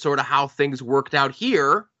kind of sort of how things worked out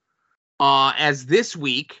here. As this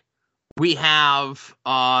week, we have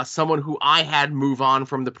someone who I had move on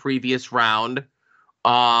from the previous round,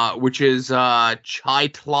 which is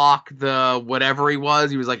Chaitlok, the whatever he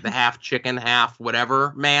was. He was like the half chicken, half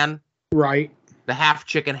whatever man. Right. The half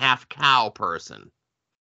chicken, half cow person.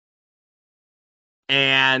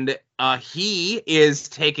 And he is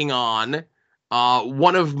taking on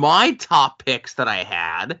one of my top picks that I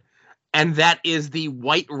had, and that is the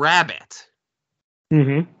White Rabbit.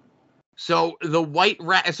 So the White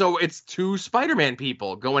Rabbit, so it's 2 Spider-Man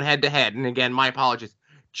people going head to head. And again, my apologies.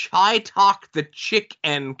 Chaitlok the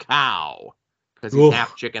chicken cow, because he's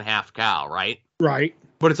half chicken, half cow, right? Right.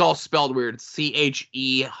 But it's all spelled weird. CHE-K''N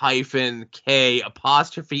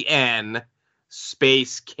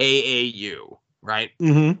space KAU. Right?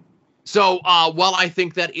 So, while I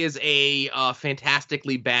think that is a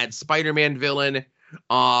fantastically bad Spider-Man villain,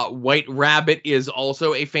 White Rabbit is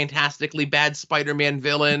also a fantastically bad Spider-Man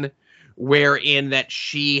villain, wherein that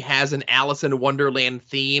she has an Alice in Wonderland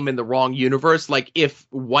theme in the wrong universe. Like, if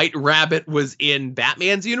White Rabbit was in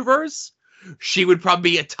Batman's universe, she would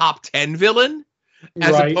probably be a top 10 villain,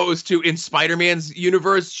 as opposed to in Spider-Man's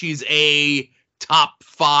universe, she's a top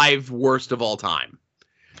 5 worst of all time.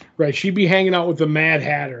 Right, she'd be hanging out with the Mad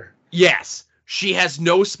Hatter. Yes. She has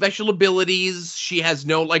no special abilities. She has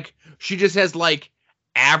no, she just has,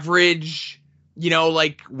 average,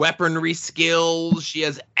 weaponry skills. She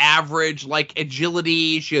has average,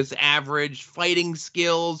 agility. She has average fighting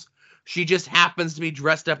skills. She just happens to be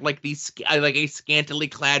dressed up like a scantily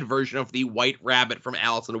clad version of the White Rabbit from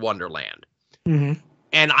Alice in Wonderland. And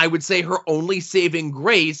I would say her only saving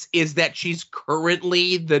grace is that she's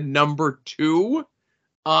currently the number 2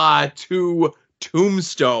 to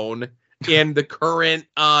Tombstone in the current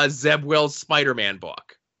Zeb Wells Spider-Man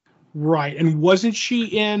book. Right. And wasn't she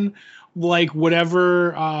in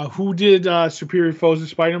whatever who did Superior Foes of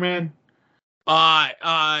Spider-Man?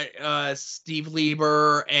 Steve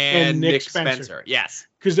Lieber and Nick Spencer. Yes.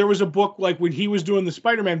 Because there was a book when he was doing the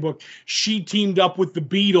Spider-Man book, she teamed up with the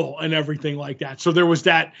Beetle and everything like that. So there was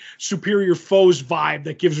that Superior Foes vibe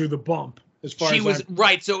that gives her the bump. As far as was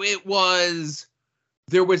right. So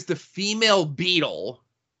there was the female Beetle,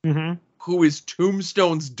 who is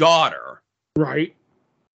Tombstone's daughter, right?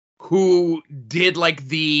 who did like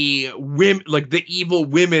the evil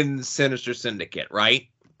women's Sinister Syndicate, right?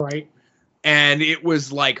 Right. And it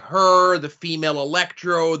was like her, the female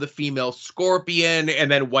Electro, the female Scorpion, and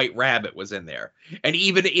then White Rabbit was in there. And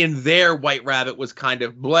even in there, White Rabbit was kind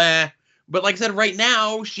of bleh. But like I said, right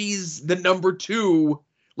now, she's the number 2.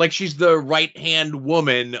 Like, she's the right-hand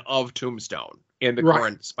woman of Tombstone in the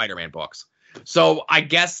current Spider-Man books. So I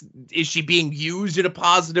guess, is she being used in a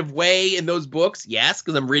positive way in those books? Yes,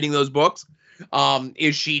 because I'm reading those books.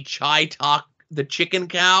 Is she Chai-Tak the chicken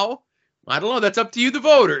cow? I don't know. That's up to you, the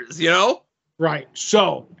voters, you know? Right.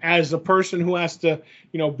 So, as a person who has to,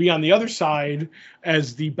 be on the other side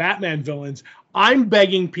as the Batman villains, I'm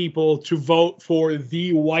begging people to vote for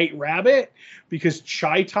the White Rabbit because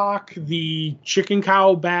Chai-Tak, the chicken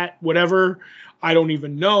cow bat, whatever, I don't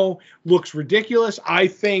even know, looks ridiculous. I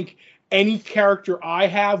think any character I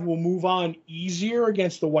have will move on easier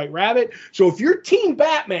against the White Rabbit. So if you're Team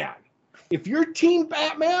Batman,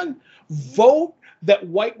 vote that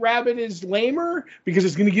White Rabbit is lamer because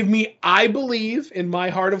it's going to give me, I believe, in my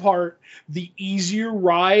heart of heart, the easier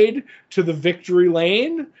ride to the victory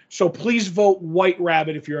lane. So please vote White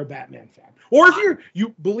Rabbit if you're a Batman fan. Or if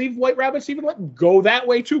you believe White Rabbit's even go that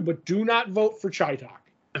way too, but do not vote for Chai-Tak.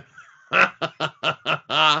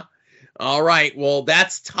 All right. Well,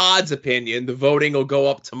 that's Todd's opinion. The voting will go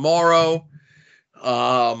up tomorrow.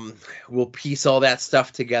 We'll piece all that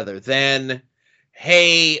stuff together then.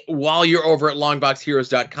 Hey, while you're over at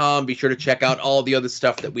longboxheroes.com, be sure to check out all the other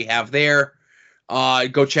stuff that we have there.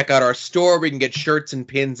 Go check out our store. We can get shirts and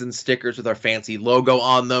pins and stickers with our fancy logo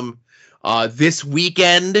on them. This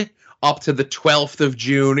weekend, up to the 12th of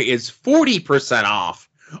June, is 40% off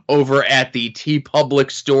over at the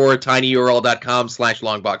TeePublic store,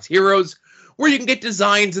 tinyurl.com/longboxheroes, where you can get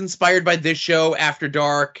designs inspired by this show, After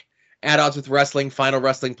Dark, At Odds with Wrestling, Final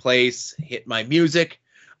Wrestling Place, Hit My Music,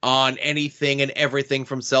 on anything and everything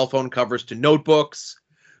from cell phone covers to notebooks.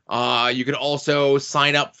 You can also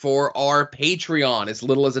sign up for our Patreon. As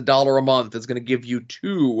little as $1 a month is going to give you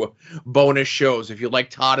 2 bonus shows. If you like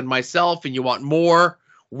Todd and myself and you want more,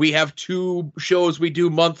 we have 2 shows we do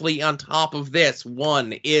monthly on top of this.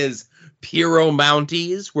 One is Piro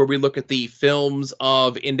Mounties, where we look at the films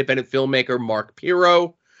of independent filmmaker Mark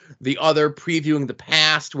Piro. The other, Previewing the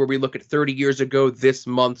Past, where we look at 30 years ago this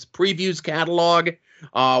month's previews catalog.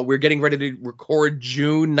 We're getting ready to record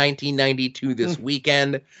June 1992 this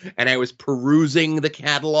weekend, and I was perusing the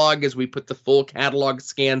catalog as we put the full catalog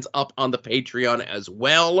scans up on the Patreon as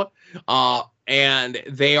well. And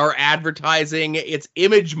they are advertising its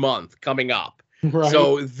Image Month coming up. Right.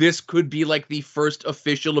 So this could be like the first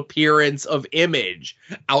official appearance of Image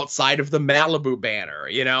outside of the Malibu banner,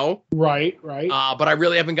 you know? Right. But I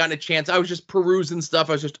really haven't gotten a chance. I was just perusing stuff.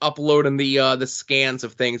 I was just uploading the scans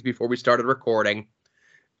of things before we started recording.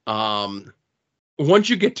 Once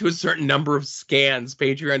you get to a certain number of scans,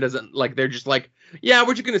 Patreon doesn't they're just like, yeah,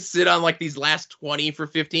 we're just going to sit on like these last 20 for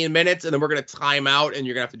 15 minutes and then we're going to time out and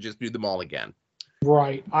you're going to have to just do them all again.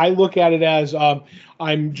 Right. I look at it as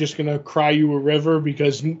I'm just going to cry you a river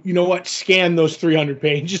because you know what? Scan those 300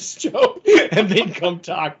 pages, Joe, and then come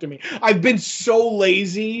talk to me. I've been so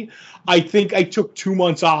lazy. I think I took 2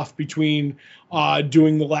 months off between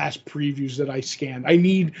doing the last previews that I scanned. I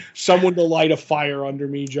need someone to light a fire under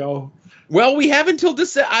me, Joe. Well, we have until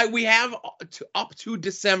December. We have up to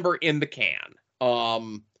December in the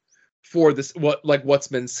can for this what's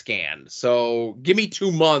been scanned. So give me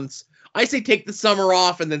 2 months. I say take the summer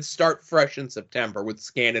off and then start fresh in September with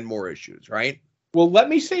scanning more issues, right? Well, let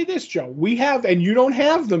me say this, Joe. We have, and you don't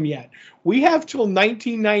have them yet, we have till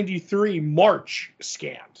 1993 March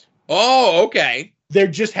scanned. Oh, okay. They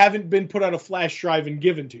just haven't been put on a flash drive and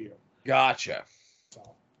given to you. Gotcha.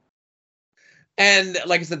 And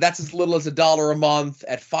like I said, that's as little as $1 a month.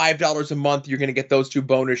 At $5 a month, you're going to get those 2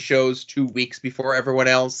 bonus shows 2 weeks before everyone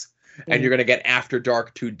else. And you're going to get After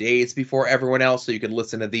Dark 2 days before everyone else, so you can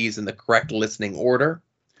listen to these in the correct listening order.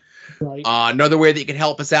 Right. Another way that you can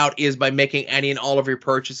help us out is by making any and all of your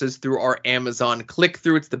purchases through our Amazon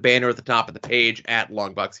click-through. It's the banner at the top of the page at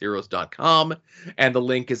longboxheroes.com. And the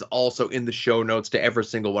link is also in the show notes to every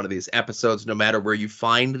single one of these episodes, no matter where you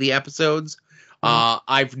find the episodes.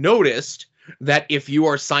 I've noticed that if you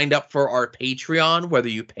are signed up for our Patreon, whether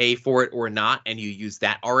you pay for it or not, and you use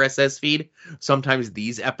that RSS feed, sometimes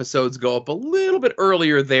these episodes go up a little bit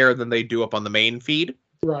earlier there than they do up on the main feed.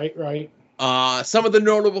 Right. Some of the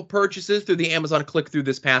notable purchases through the Amazon click-through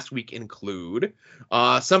this past week include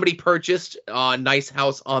somebody purchased Nice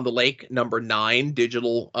House on the Lake #9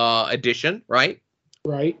 digital edition, right?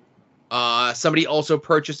 Right. Somebody also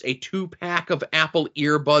purchased a 2-pack of Apple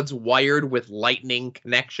earbuds wired with Lightning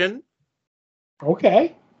connection.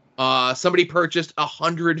 Okay. Somebody purchased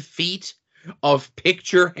 100 feet of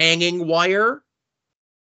picture hanging wire.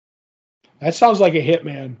 That sounds like a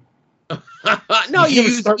hitman. No,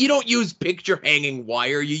 you don't use picture hanging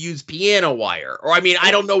wire. You use piano wire. Or, I mean,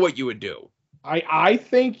 I don't know what you would do. I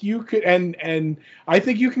think you could, and I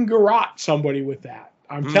think you can garrote somebody with that.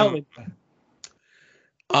 I'm telling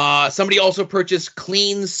you. Somebody also purchased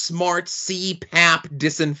Clean Smart CPAP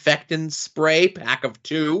disinfectant spray, pack of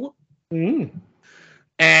 2.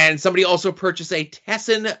 And somebody also purchased a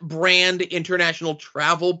Tesson brand international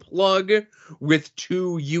travel plug with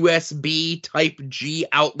 2 USB Type-G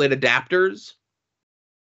outlet adapters.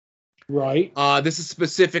 Right. This is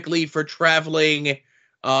specifically for traveling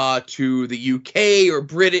to the UK or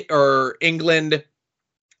Britain or England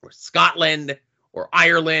or Scotland or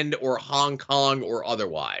Ireland or Hong Kong or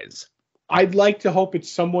otherwise. I'd like to hope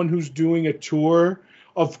it's someone who's doing a tour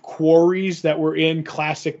of quarries that were in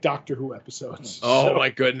classic Doctor Who episodes. Oh, my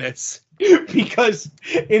goodness. Because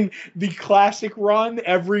in the classic run,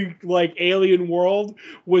 every alien world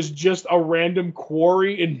was just a random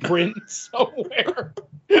quarry in Britain somewhere.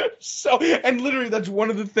 So, and literally that's one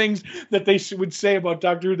of the things that they would say about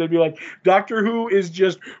Doctor Who. They'd be like, Doctor Who is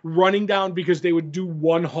just running down, because they would do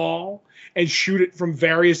one hall and shoot it from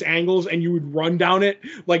various angles, and you would run down it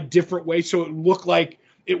different ways. So it looked like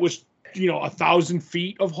it was 1,000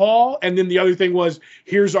 feet of hall, and then the other thing was,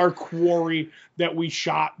 here's our quarry that we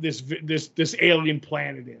shot this alien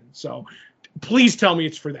planet in. So please tell me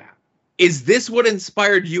it's for that. Is this what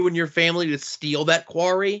inspired you and your family to steal that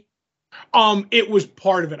quarry? It was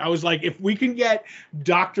part of it. I was like, if we can get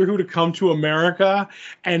Doctor Who to come to America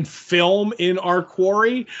and film in our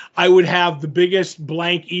quarry, I would have the biggest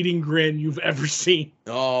blank eating grin you've ever seen.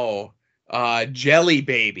 Oh, jelly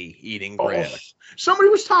baby eating grin. Oh. Somebody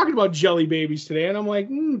was talking about jelly babies today, and I'm like,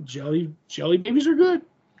 jelly babies are good.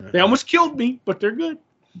 They almost killed me, but they're good.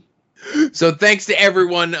 So thanks to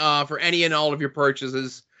everyone for any and all of your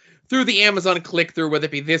purchases through the Amazon click-through, whether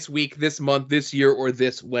it be this week, this month, this year, or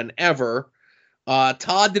this whenever.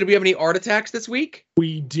 Todd, did we have any art attacks this week?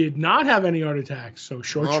 We did not have any art attacks, so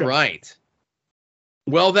short show. All right.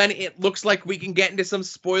 Well, then it looks like we can get into some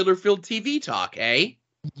spoiler-filled TV talk, eh?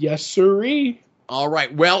 Yes, sirree. All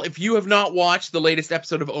right. Well, if you have not watched the latest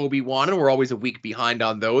episode of Obi-Wan, and we're always a week behind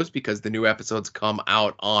on those because the new episodes come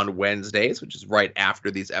out on Wednesdays, which is right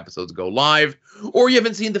after these episodes go live, or you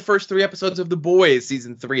haven't seen the first 3 episodes of The Boys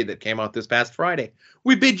Season 3 that came out this past Friday,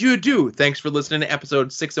 we bid you adieu. Thanks for listening to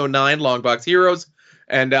episode 609, Longbox Heroes,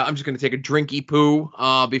 and I'm just going to take a drinky poo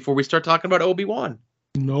before we start talking about Obi-Wan.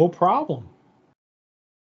 No problem.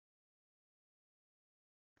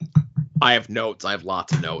 I have notes. I have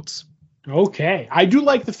lots of notes. Okay. I do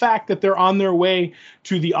like the fact that they're on their way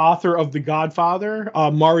to the author of The Godfather,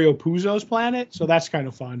 Mario Puzo's planet, so that's kind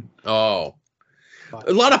of fun. Oh.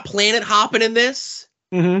 A lot of planet hopping in this.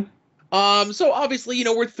 Mm-hmm. So obviously,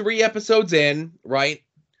 we're 3 episodes in, right?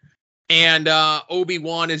 And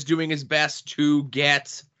Obi-Wan is doing his best to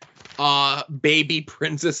get baby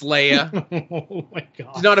Princess Leia. Oh my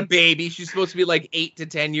God. She's not a baby. She's supposed to be 8 to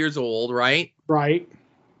 10 years old, right? Right.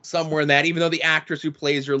 Somewhere in that, even though the actress who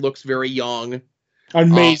plays her looks very young.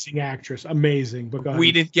 Amazing actress. Amazing. But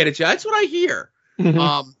we didn't get a chance. That's what I hear.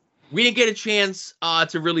 Mm-hmm. We didn't get a chance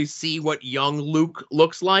to really see what young Luke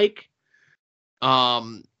looks like.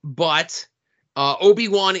 But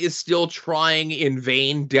Obi-Wan is still trying in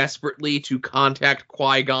vain, desperately, to contact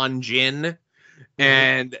Qui-Gon Jinn.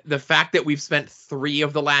 And the fact that we've spent 3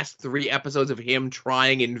 of the last 3 episodes of him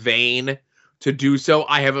trying in vain to do so,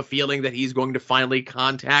 I have a feeling that he's going to finally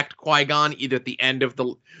contact Qui-Gon either at the end of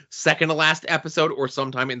the second to last episode or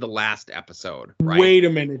sometime in the last episode. Right? Wait a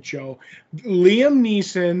minute, Joe. Liam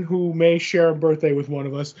Neeson, who may share a birthday with one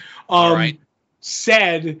of us, right,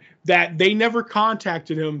 said that they never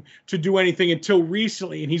contacted him to do anything until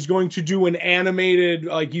recently, and he's going to do an animated,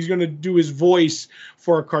 he's going to do his voice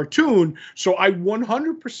for a cartoon. So I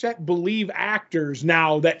 100% believe actors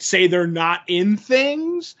now that say they're not in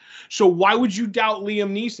things. So why would you doubt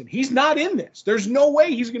Liam Neeson? He's not in this. There's no way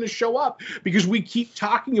he's going to show up because we keep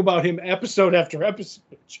talking about him episode after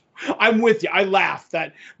episode. I'm with you. I laugh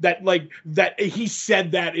that he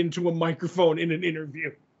said that into a microphone in an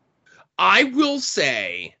interview. I will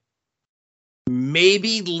say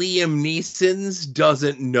maybe Liam Neeson's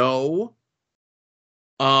doesn't know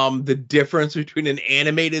the difference between an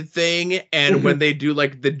animated thing and when they do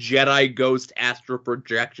the Jedi Ghost astral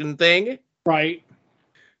projection thing. Right.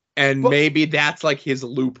 And But- maybe that's like his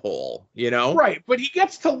loophole, Right, but he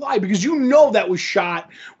gets to lie because that was shot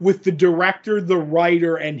with the director, the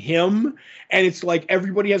writer, and him. And it's like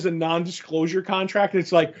everybody has a non-disclosure contract. And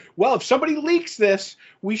it's like, well, if somebody leaks this,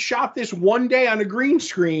 we shot this one day on a green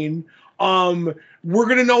screen. We're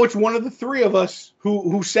gonna know it's one of the three of us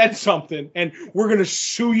who said something, and we're gonna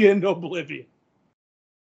sue you into oblivion.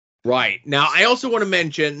 Right. Now, I also want to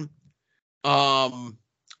mention,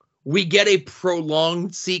 we get a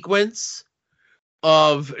prolonged sequence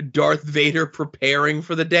of Darth Vader preparing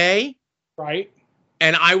for the day. Right.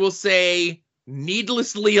 And I will say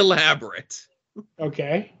needlessly elaborate.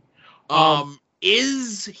 Okay.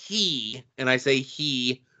 Is he, and I say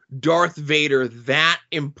he, Darth Vader, that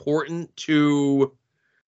important to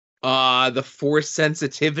the Force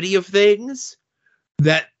sensitivity of things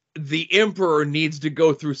that the Emperor needs to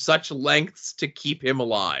go through such lengths to keep him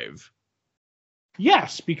alive?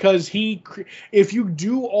 Yes, because if you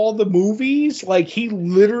do all the movies, like he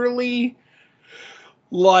literally,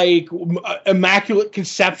 like Immaculate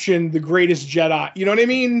Conception, the greatest Jedi. You know what I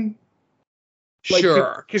mean? Like,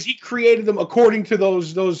 Sure, because he created them according to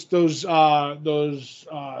those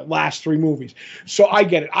last three movies. So I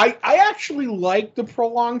get it. I actually like the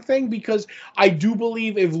prolonged thing because I do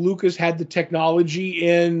believe if Lucas had the technology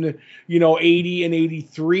in 80 and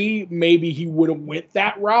 83, maybe he would have went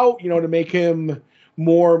that route. To make him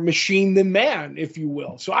more machine than man, if you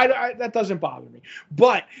will. So I that doesn't bother me.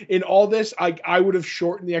 But in all this, I would have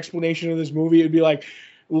shortened the explanation of this movie. It'd be like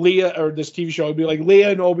Leia, or this TV show, would be like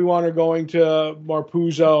Leia and Obi-Wan are going to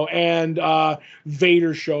Marpuzzo, and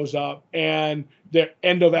Vader shows up, and the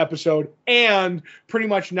end of episode. And pretty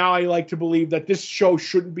much now I like to believe that this show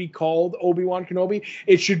shouldn't be called Obi-Wan Kenobi.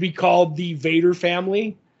 It should be called The Vader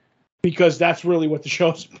Family, because that's really what the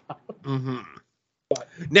show's about. Mm-hmm.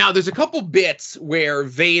 Now, there's a couple bits where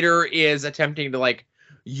Vader is attempting to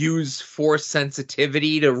use Force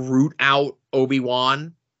sensitivity to root out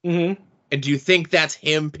Obi-Wan. Mm-hmm. And do you think that's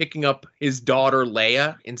him picking up his daughter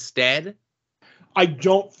Leia instead? I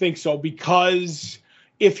don't think so, because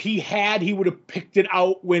if he had, he would have picked it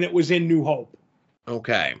out when it was in New Hope.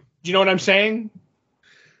 Okay. Do you know what I'm saying?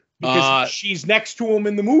 Because she's next to him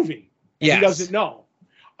in the movie. Yes. He doesn't know.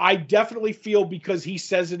 I definitely feel, because he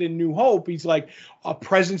says it in New Hope, he's like, a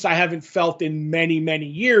presence I haven't felt in many, many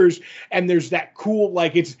years. And there's that cool,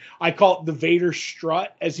 I call it the Vader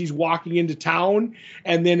strut as he's walking into town.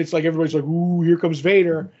 And then it's like, everybody's like, ooh, here comes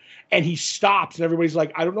Vader. And he stops, and everybody's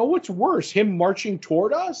like, I don't know what's worse, him marching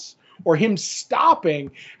toward us or him stopping.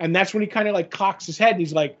 And that's when he kind of cocks his head and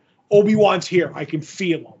he's like, Obi-Wan's here. I can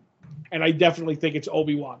feel him. And I definitely think it's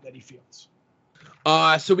Obi-Wan that he feels.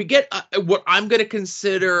 So we get what I'm going to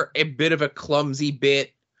consider a bit of a clumsy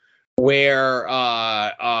bit where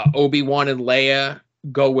Obi-Wan and Leia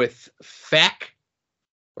go with Feck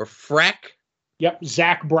or Freck. Yep,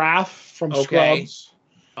 Zach Braff from Scrubs.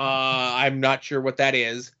 I'm not sure what that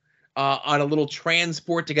is. On a little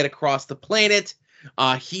transport to get across the planet.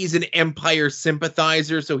 He's an Empire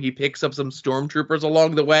sympathizer, so he picks up some stormtroopers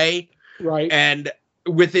along the way. Right. And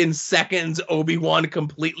within seconds, Obi-Wan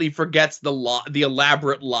completely forgets the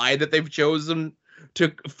elaborate lie that they've chosen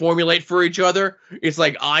to formulate for each other. It's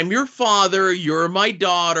like, I'm your father, you're my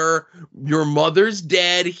daughter, your mother's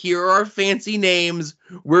dead, here are our fancy names,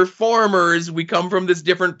 we're farmers, we come from this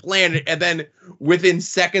different planet, and then within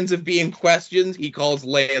seconds of being questioned, he calls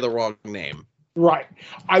Leia the wrong name. Right.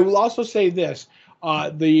 I will also say this,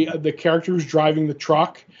 the character who's driving the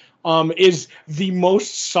truck is the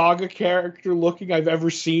most Saga character looking I've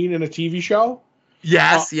ever seen in a TV show.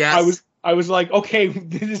 Yes. I was like, okay,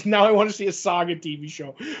 now I want to see a Saga TV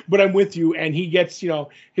show. But I'm with you, and he gets,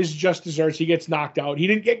 his just desserts. He gets knocked out. He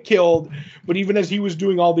didn't get killed, but even as he was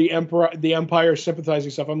doing all the Empire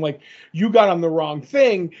sympathizing stuff, I'm like, you got on the wrong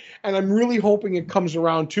thing. And I'm really hoping it comes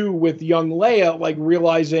around too with young Leia,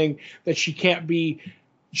 realizing that she can be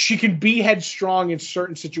headstrong in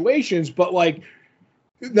certain situations, but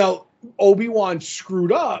now, Obi-Wan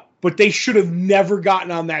screwed up, but they should have never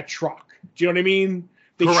gotten on that truck. Do you know what I mean?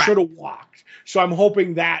 They Correct. should have walked. So I'm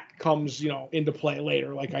hoping that comes, into play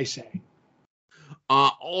later, like I say.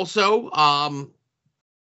 Also,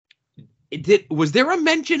 was there a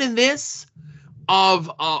mention in this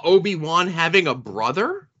of Obi-Wan having a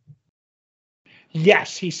brother?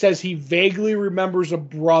 Yes, he says he vaguely remembers a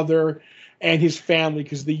brother and his family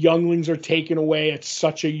because the younglings are taken away at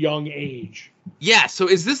such a young age. Yeah, so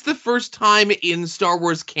is this the first time in Star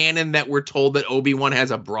Wars canon that we're told that Obi-Wan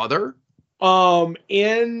has a brother?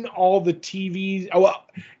 In all the TVs, well,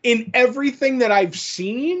 in everything that I've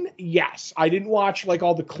seen, yes. I didn't watch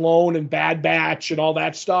all the Clone and Bad Batch and all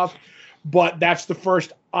that stuff, but that's the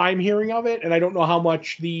first I'm hearing of it, and I don't know how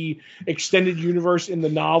much the extended universe in the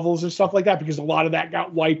novels and stuff like that, because a lot of that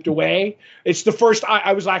got wiped away. It's the first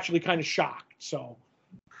I was actually kind of shocked. So,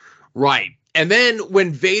 right. And then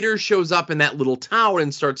when Vader shows up in that little town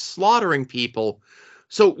and starts slaughtering people,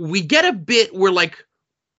 so we get a bit where like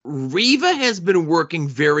Reva has been working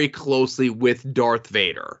very closely with Darth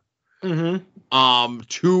Vader,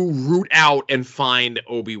 to root out and find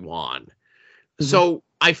Obi-Wan. So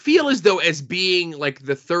I feel as though, as being like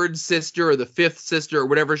the third sister or the fifth sister or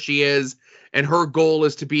whatever she is, and her goal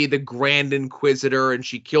is to be the Grand Inquisitor, and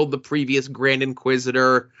she killed the previous Grand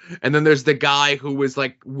Inquisitor. And then there's the guy who was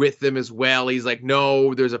like with them as well. He's like,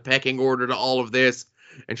 no, there's a pecking order to all of this.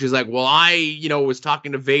 And she's like, well, I, was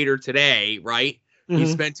talking to Vader today, right? He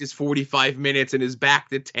spent his 45 minutes in his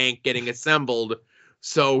bacta tank getting assembled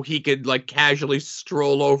so he could like casually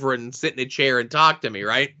stroll over and sit in a chair and talk to me,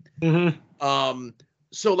 right?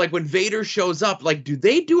 So like when Vader shows up, like, do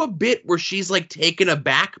they do a bit where she's like taken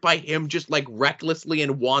aback by him just like recklessly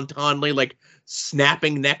and wantonly like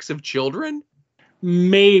snapping necks of children?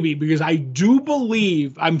 Maybe, because I do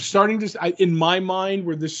believe I'm starting to, in my mind,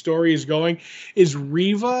 where this story is going, is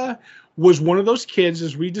Reva was one of those kids,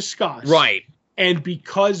 as we discussed. Right. And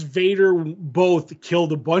because Vader both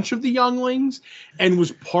killed a bunch of the younglings and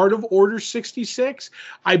was part of Order 66,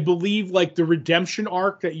 I believe like the redemption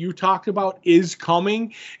arc that you talked about is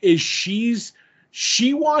coming. Is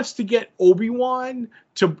she wants to get Obi-Wan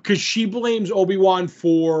because she blames Obi-Wan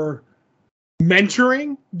for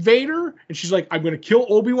mentoring Vader, and she's like, I'm going to kill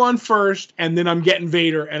Obi-Wan first, and then I'm getting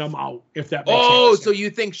Vader, and I'm out. If that makes sense. So you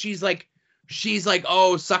think she's like,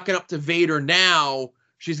 oh, sucking up to Vader now.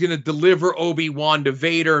 She's going to deliver Obi-Wan to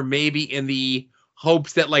Vader, maybe in the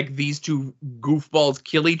hopes that, like, these two goofballs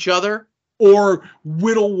kill each other? Or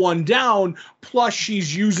whittle one down, plus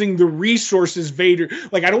she's using the resources Vader...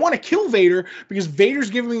 Like, I don't want to kill Vader, because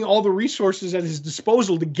Vader's giving me all the resources at his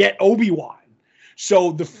disposal to get Obi-Wan.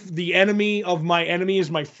 So the enemy of my enemy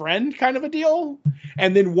is my friend kind of a deal.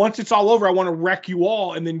 And then once it's all over, I want to wreck you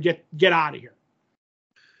all and then get out of here.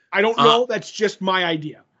 I don't know. That's just my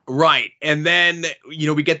idea. Right. And then,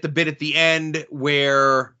 we get the bit at the end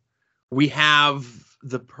where we have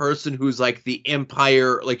the person who's like the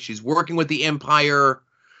Empire, like she's working with the Empire,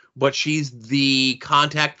 but she's the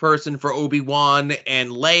contact person for Obi-Wan and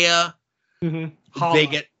Leia. They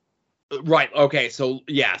get right. Okay. So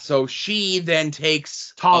yeah. So she then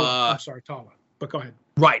takes Tala. I'm sorry, Tala. But go ahead.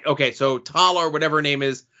 Right. Okay. So Tala, or whatever her name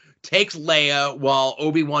is, takes Leia while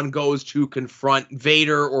Obi-Wan goes to confront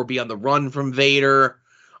Vader or be on the run from Vader.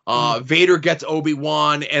 Vader gets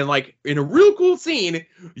Obi-Wan and, like, in a real cool scene,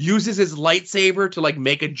 uses his lightsaber to, like,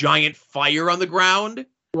 make a giant fire on the ground.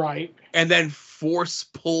 Right. And then force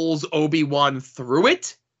pulls Obi-Wan through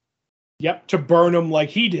it. Yep, to burn him like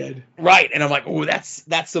he did. Right. And I'm like, oh, that's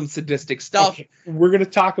some sadistic stuff. Okay. We're going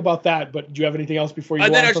to talk about that, but do you have anything else before you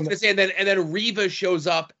and go then on I was from going to say, and then Reva shows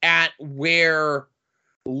up at where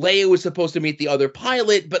Leia was supposed to meet the other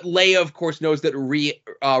pilot, but Leia, of course, knows that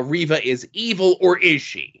Reva is evil, or is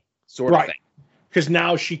she? Sort of thing. Because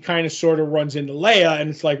now she kind of sort of runs into Leia, and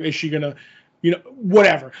it's like, is she going to,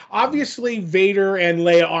 whatever. Obviously, Vader and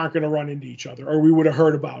Leia aren't going to run into each other, or we would have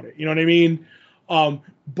heard about it. You know what I mean?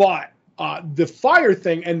 But the fire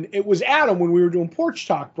thing, and it was Adam, when we were doing Porch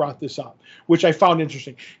Talk, brought this up, which I found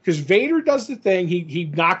interesting. Because Vader does the thing,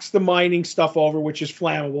 he knocks the mining stuff over, which is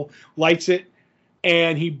flammable, lights it,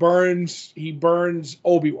 and he burns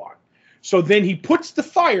Obi-Wan. So then he puts the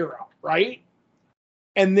fire out, right?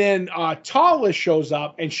 And then Tala shows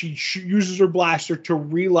up, and she uses her blaster to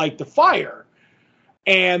relight the fire.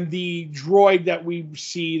 And the droid that we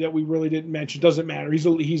see that we really didn't mention, doesn't matter.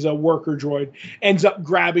 He's a worker droid, ends up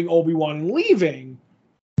grabbing Obi-Wan and leaving.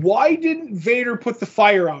 Why didn't Vader put the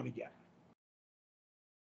fire out again?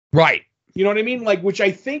 Right. You know what I mean? Like, which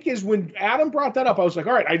I think is when Adam brought that up, I was like,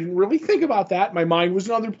 all right, I didn't really think about that. My mind was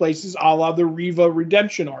in other places, a la the Reva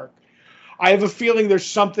redemption arc. I have a feeling there's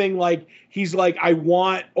something like, he's like, I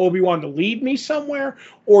want Obi-Wan to lead me somewhere,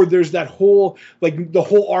 or there's that whole, like, the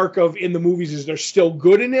whole arc of in the movies is there's still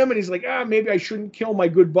good in him, and he's like, maybe I shouldn't kill my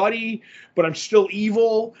good buddy, but I'm still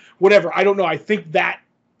evil, whatever. I don't know. I think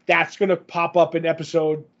that's going to pop up in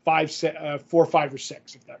episode 4, 5, or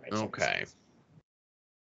 6, if that makes sense. Okay.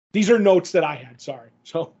 These are notes that I had. Sorry.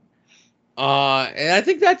 So. And I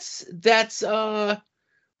think that's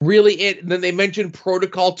really it. And then they mentioned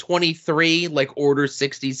Protocol 23, like Order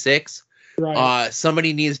 66. Right.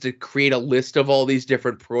 Somebody needs to create a list of all these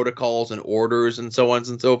different protocols and orders and so on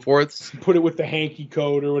and so forth. Put it with the hanky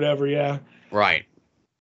code or whatever, yeah. Right.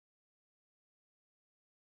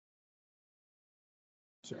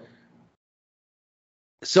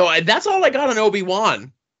 So that's all I got on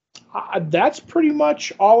Obi-Wan. That's pretty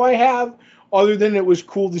much all I have, other than it was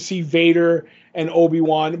cool to see Vader and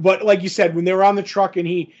Obi-Wan. But like you said, when they were on the truck and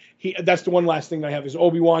he that's the one last thing I have is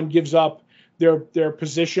Obi-Wan gives up their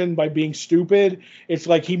position by being stupid. It's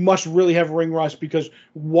like he must really have ring rust, because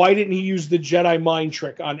why didn't he use the Jedi mind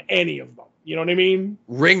trick on any of them? You know what I mean?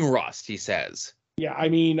 Ring rust, he says. Yeah, I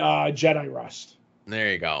mean Jedi rust.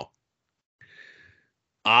 There you go.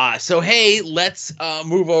 So hey, let's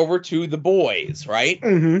move over to The Boys, right?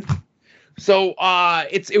 Mm-hmm. So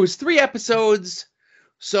it was 3 episodes,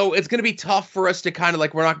 so it's gonna be tough for us to kind of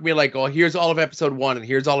like, we're not gonna be like, oh, here's all of episode 1 and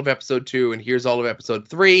here's all of episode 2 and here's all of episode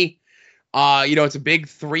 3. It's a big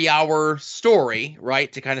 3-hour story,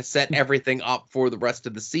 right? To kind of set everything up for the rest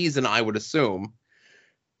of the season, I would assume.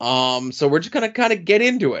 So we're just gonna kind of get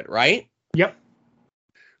into it, right? Yep.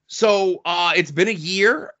 So it's been a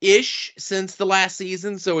year-ish since the last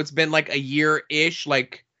season, so it's been like a year-ish,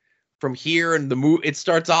 like from here, and it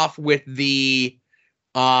starts off with the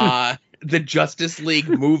Justice League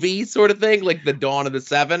movie sort of thing, like the Dawn of the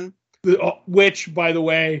Seven. Which, by the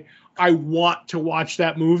way, I want to watch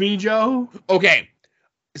that movie, Joe. Okay,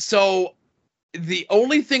 so the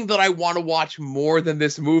only thing that I want to watch more than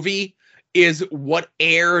this movie is what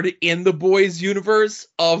aired in the Boys universe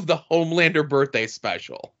of the Homelander birthday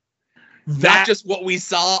special. Not just what we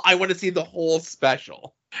saw. I want to see the whole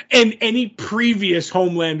special. And any previous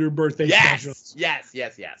Homelander birthday specials.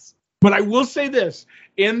 Yes. But I will say this.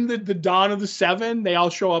 In the Dawn of the Seven, they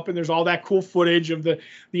all show up, and there's all that cool footage of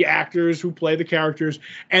the actors who play the characters.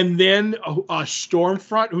 And then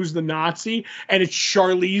Stormfront, who's the Nazi, and it's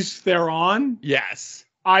Charlize Theron. Yes.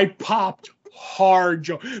 I popped hard,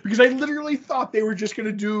 Joe, because I literally thought they were just going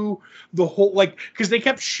to do the whole, like, because they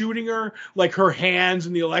kept shooting her, like, her hands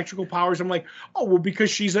and the electrical powers. I'm like, oh, well,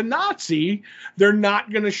 because she's a Nazi, they're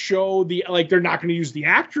not going to show they're not going to use the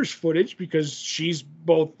actress footage, because she's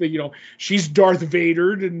both, she's Darth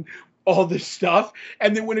Vader and all this stuff.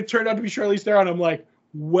 And then when it turned out to be Charlize Theron, I'm like,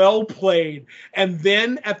 well played. And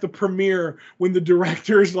then at the premiere, when the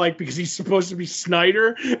director's like, because he's supposed to be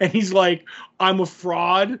Snyder, and he's like, I'm a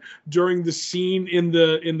fraud during the scene in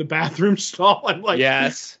the bathroom stall. I'm like,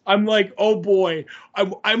 yes. I'm like, oh boy.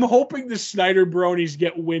 I'm hoping the Snyder bronies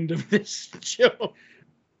get wind of this show.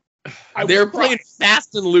 They're playing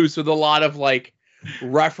fast and loose with a lot of like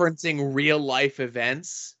referencing real life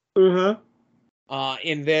events. In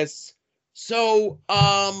this. So,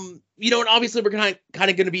 and obviously we're kind of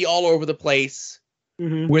going to be all over the place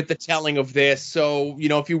with the telling of this. So,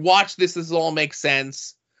 if you watch this all makes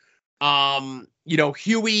sense.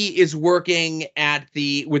 Huey is working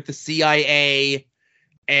with the CIA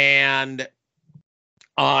and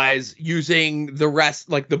is using the rest,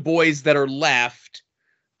 like the boys that are left,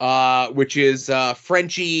 which is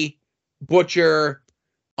Frenchie, Butcher,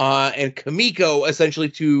 and Kamiko, essentially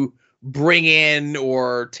to bring in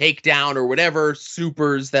or take down or whatever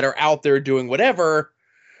supers that are out there doing whatever,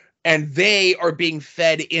 and they are being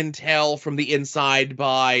fed intel from the inside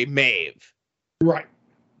by Maeve. Right.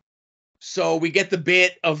 So we get the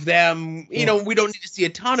bit of them, we don't need to see a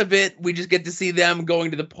ton of it. We just get to see them going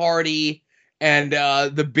to the party and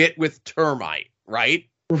the bit with Termite, right?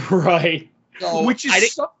 Right. So which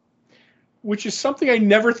is something I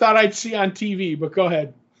never thought I'd see on TV, but go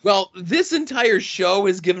ahead. Well, this entire show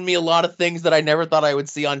has given me a lot of things that I never thought I would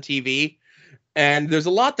see on TV. And there's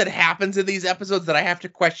a lot that happens in these episodes that I have to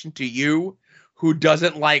question to you, who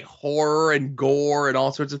doesn't like horror and gore and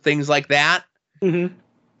all sorts of things like that. Mm-hmm.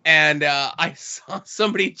 And I saw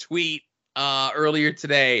somebody tweet earlier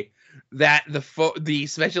today that the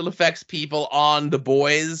special effects people on The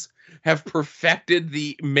Boys have perfected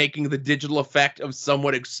making the digital effect of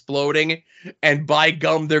someone exploding, and by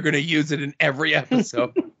gum, they're going to use it in every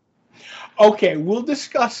episode. Okay, we'll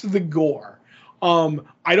discuss the gore.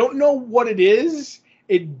 I don't know what it is.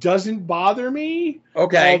 It doesn't bother me.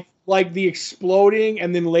 Okay. Like the exploding,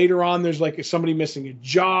 and then later on there's like somebody missing a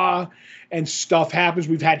jaw and stuff happens.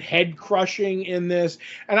 We've had head crushing in this.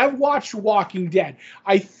 And I've watched Walking Dead.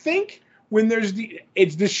 I think when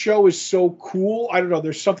this show is so cool, I don't know,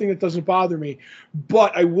 there's something that doesn't bother me.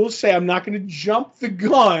 But I will say, I'm not going to jump the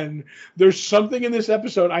gun. There's something in this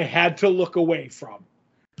episode I had to look away from.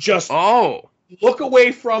 Just look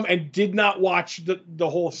away from, and did not watch the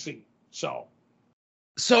whole scene. So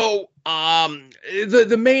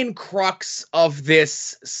the main crux of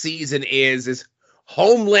this season is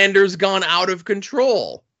Homelander's gone out of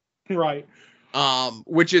control. Right.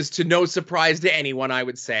 Which is to no surprise to anyone, I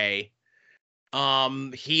would say.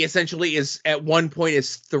 He essentially at one point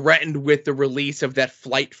is threatened with the release of that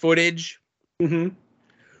flight footage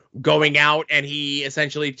going out, and he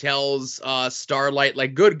essentially tells Starlight,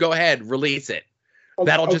 like, good, go ahead, release it.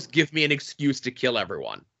 that'll just give me an excuse to kill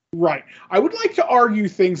everyone. Right. I would like to argue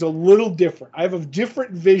things a little different. I have a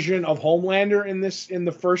different vision of Homelander in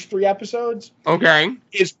the first 3 episodes. Okay.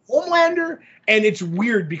 Is Homelander, and it's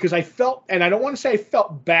weird because I felt, and I don't want to say I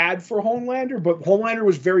felt bad for Homelander, but Homelander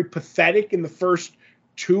was very pathetic in the first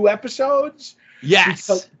 2 episodes.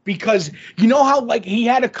 Yes. Because you know how like he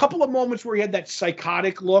had a couple of moments where he had that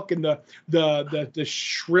psychotic look and the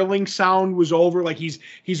shrilling sound was over, like he's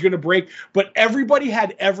gonna break, but everybody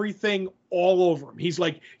had everything all over him.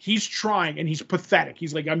 He's trying and he's pathetic.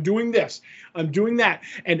 He's like, I'm doing this, I'm doing that,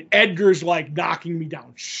 and Edgar's like knocking me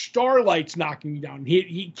down. Starlight's knocking me down.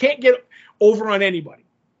 He can't get over on anybody.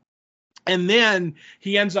 And then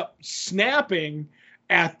he ends up snapping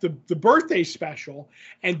at the birthday special,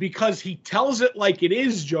 and because he tells it like it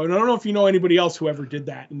is, Joe, and I don't know if you know anybody else who ever did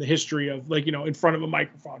that in the history of, like, you know, in front of a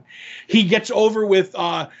microphone, he gets over with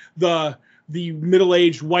the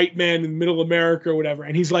middle-aged white men in middle America or whatever,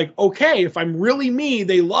 and he's like, okay, if I'm really me,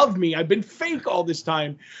 they love me, I've been fake all this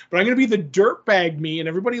time, but I'm gonna be the dirtbag me and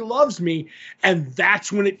everybody loves me. And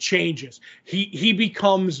that's when it changes. He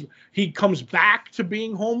comes back to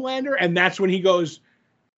being Homelander, and that's when he goes,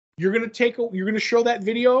 you're going to show that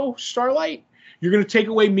video, Starlight? You're going to take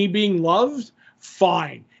away me being loved?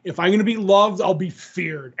 Fine. If I'm going to be loved, I'll be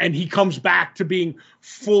feared. And he comes back to being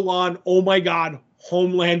full on, oh my God,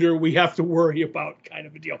 Homelander we have to worry about kind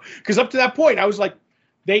of a deal. Because up to that point, I was like,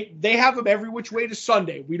 they have him every which way to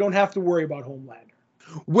Sunday. We don't have to worry about Homelander.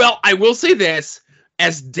 Well, I will say this,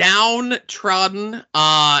 as downtrodden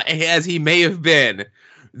as he may have been,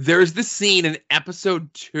 there's the scene in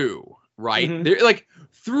episode 2, right? Mm-hmm. They're like,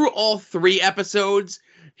 through all 3 episodes,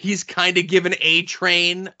 he's kind of given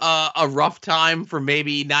A-Train a rough time for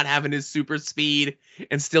maybe not having his super speed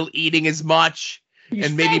and still eating as much. He's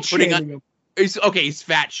and maybe putting on him. He's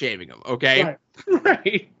fat shaming him, okay?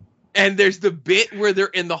 Right. And there's the bit where they're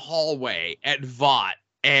in the hallway at Vought,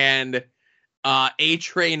 and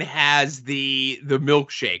A-Train has the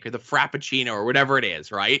milkshake or the Frappuccino or whatever it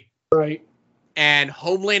is, right? Right. And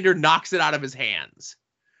Homelander knocks it out of his hands.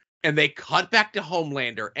 And they cut back to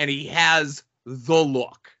Homelander, and he has the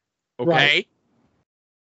look, okay? Right.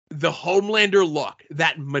 The Homelander look,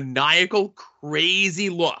 that maniacal,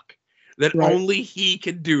 crazy look that only he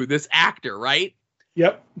can do, this actor, right?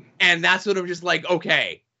 Yep. And that's what I'm just like,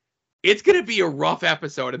 okay, it's going to be a rough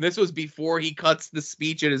episode. And this was before he cuts the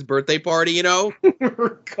speech at his birthday party, you know?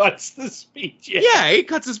 Cuts the speech, yeah, he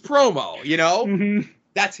cuts his promo, you know? Mm-hmm.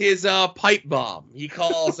 That's his pipe bomb. He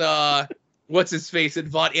calls... what's his face at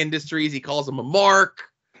Vought Industries? He calls him a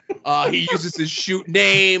mark. He uses his shoot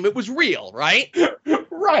name. It was real, right?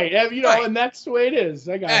 Right. You know, right. And that's the way it is.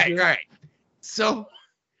 I got you. Right. So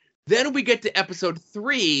then we get to episode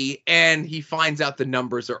 3, and he finds out the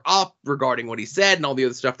numbers are up regarding what he said and all the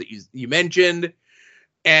other stuff that you mentioned.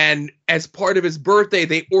 And as part of his birthday,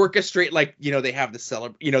 they orchestrate, like, you know, they have the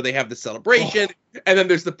celebration, and then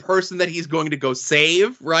there's the person that he's going to go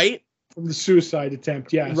save, right? From the suicide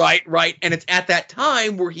attempt, yes. Right. And it's at that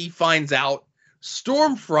time where he finds out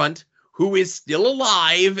Stormfront, who is still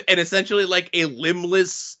alive and essentially like a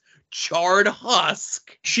limbless, charred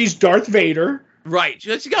husk. She's Darth Vader. Right.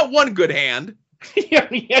 She's got one good hand.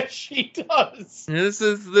 Yes, she does. And this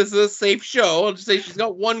is a safe show. I'll just say she's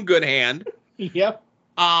got one good hand. Yep.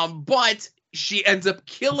 But she ends up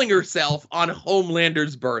killing herself on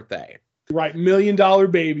Homelander's birthday. Right, $1 Million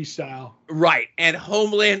Baby style. Right, and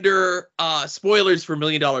Homelander, spoilers for $1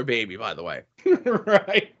 Million Baby, by the way.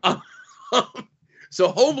 Right.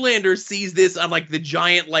 So Homelander sees this on, like, the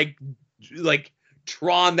giant, like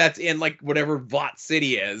Tron that's in, like, whatever Vought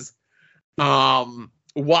City is,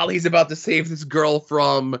 while he's about to save this girl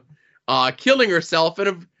from killing herself,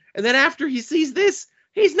 and then after he sees this,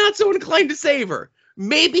 he's not so inclined to save her.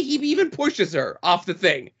 Maybe he even pushes her off the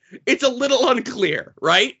thing. It's a little unclear,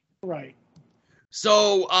 right? Right.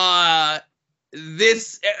 So,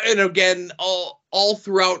 this, and again, all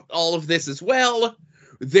throughout all of this as well,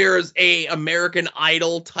 there's a American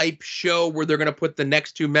Idol type show where they're going to put the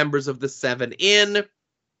next 2 members of the 7 in.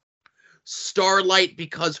 Starlight,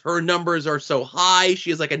 because her numbers are so high, she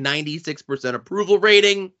has like a 96% approval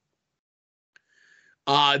rating.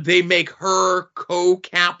 They make her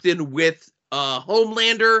co-captain with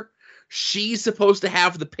Homelander. She's supposed to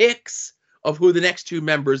have the picks of who the next 2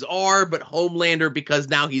 members are, but Homelander, because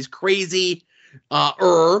now he's crazy,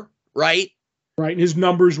 right? Right, and his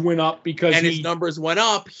numbers went up because his numbers went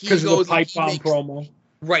up. He goes of the pipe bomb promo.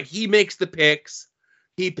 Right, he makes the picks.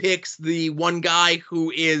 He picks the one guy who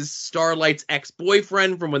is Starlight's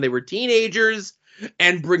ex-boyfriend from when they were teenagers,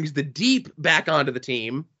 and brings the Deep back onto the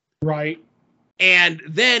team. Right. And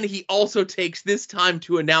then he also takes this time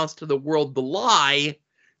to announce to the world the lie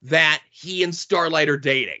that he and Starlight are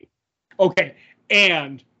dating. Okay,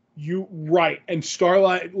 and and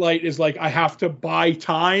Starlight is like, I have to buy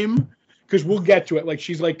time, because we'll get to it. Like,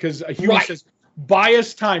 she's like, because Huey says, buy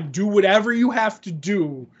us time, do whatever you have to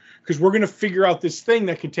do, because we're going to figure out this thing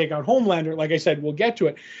that can take out Homelander. Like I said, we'll get to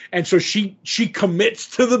it. And so she commits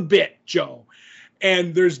to the bit, Joe.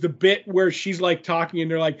 And there's the bit where she's like talking,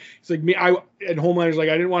 and they're like, it's like and Homelander's like,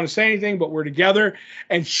 I didn't want to say anything, but we're together.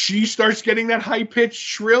 And she starts getting that high pitched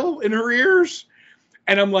shrill in her ears.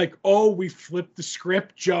 And I'm like, oh, we flipped the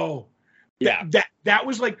script, Joe. Yeah. That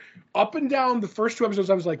was like up and down the first 2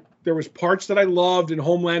 episodes. I was like, there was parts that I loved, and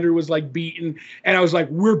Homelander was like beaten. And I was like,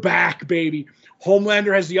 we're back, baby.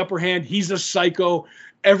 Homelander has the upper hand. He's a psycho.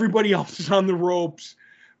 Everybody else is on the ropes.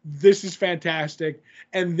 This is fantastic.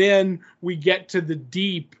 And then we get to the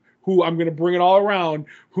Deep, who I'm going to bring it all around,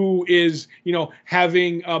 who is,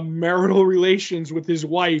 having marital relations with his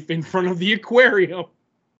wife in front of the aquarium.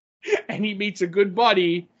 And he meets a good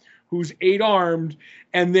buddy who's 8-armed.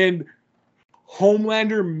 And then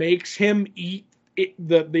Homelander makes him eat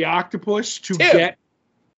the octopus to get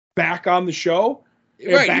back on the show.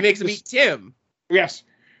 Right, he makes him eat Tim. Yes.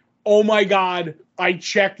 Oh, my God. I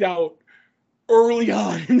checked out early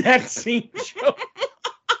on in that scene, Joe.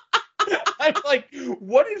 I'm like,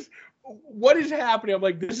 what is happening? I'm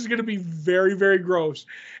like, this is going to be very, very gross.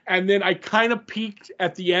 And then I kind of peeked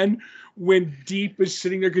at the end when Deep is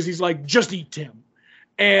sitting there, because he's like, just eat Tim.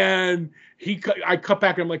 And I cut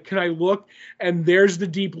back and I'm like, can I look? And there's the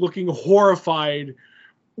Deep looking horrified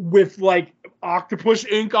with like octopus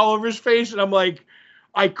ink all over his face. And I'm like,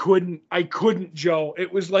 I couldn't, Joe.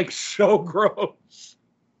 It was like so gross.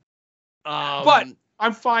 But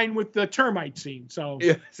I'm fine with the termite scene. So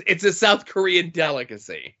it's a South Korean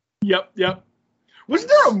delicacy. Yep. Wasn't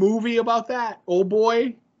there a movie about that? Old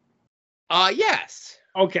Boy? Yes.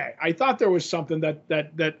 Okay. I thought there was something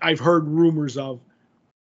that I've heard rumors of.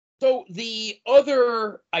 So the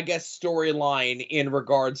other, I guess, storyline in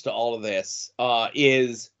regards to all of this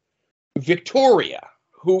is Victoria,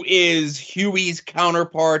 who is Huey's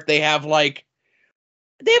counterpart. They have an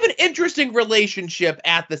interesting relationship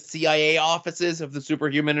at the CIA offices of the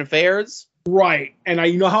Superhuman Affairs. Right. And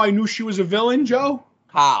you know how I knew she was a villain, Joe?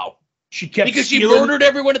 How? Because she murdered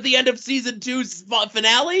everyone at the end of season 2's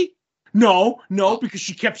finale? No, because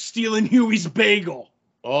she kept stealing Huey's bagel.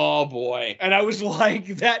 Oh, boy. And I was like,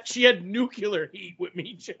 she had nuclear heat with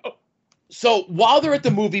me, Joe. So while they're at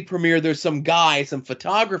the movie premiere, there's some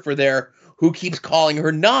photographer there, who keeps calling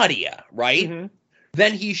her Nadia, right? Mm-hmm.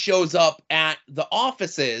 Then he shows up at the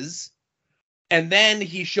offices, and then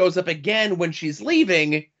he shows up again when she's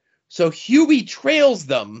leaving. So Huey trails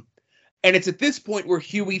them, and it's at this point where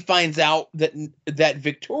Huey finds out that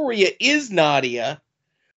Victoria is Nadia,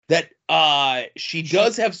 that she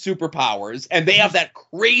does have superpowers, and they have that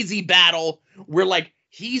crazy battle where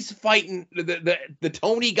he's fighting the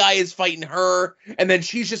Tony guy is fighting her, and then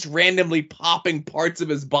she's just randomly popping parts of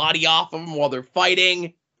his body off of him while they're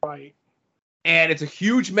fighting. Right. And it's a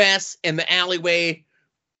huge mess in the alleyway.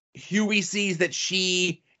 Huey sees that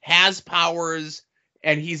she has powers,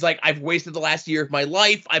 and he's like, I've wasted the last year of my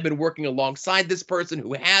life. I've been working alongside this person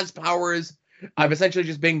who has powers. I've essentially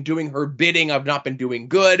just been doing her bidding. I've not been doing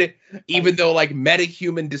good, even though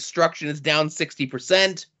metahuman destruction is down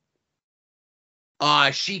 60%.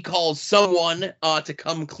 She calls someone to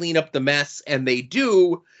come clean up the mess, and they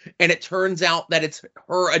do. And it turns out that it's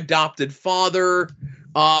her adopted father.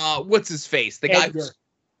 What's his face? The guy,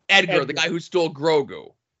 Edgar, the guy who stole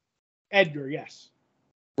Grogu. Edgar, yes.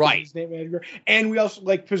 Right. His name Edgar. And we also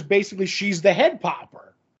because basically she's the head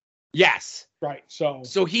popper. Yes. Right.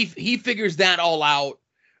 So he figures that all out.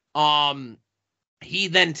 He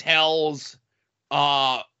then tells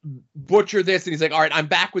Butcher this, and he's like, all right, I'm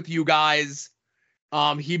back with you guys.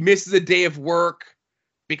 He misses a day of work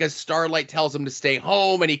because Starlight tells him to stay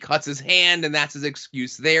home, and he cuts his hand, and that's his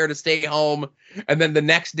excuse there to stay home. And then the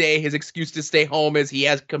next day, his excuse to stay home is he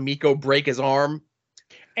has Kamiko break his arm.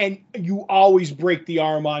 And you always break the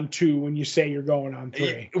arm on 2 when you say you're going on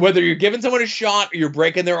 3. Whether you're giving someone a shot or you're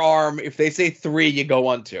breaking their arm, if they say 3, you go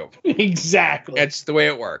on 2. Exactly. That's the way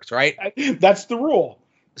it works, right? That's the rule.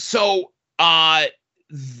 So, the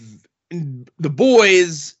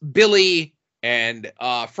boys, Billy and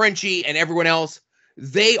Frenchie and everyone else,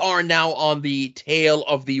 they are now on the tail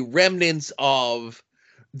of the remnants of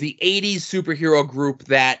the 80s superhero group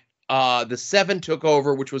that the 7 took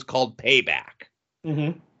over, which was called Payback.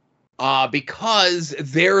 Mm-hmm. Because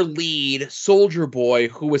their lead, Soldier Boy,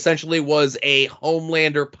 who essentially was a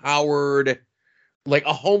Homelander-powered, a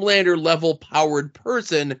Homelander-level powered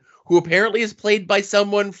person, who apparently is played by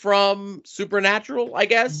someone from Supernatural, I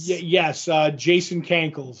guess. Yes, Jason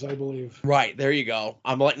Kankles, I believe. Right, there you go.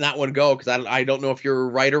 I'm letting that one go because I don't know if you're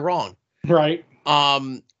right or wrong. Right.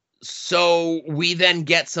 So we then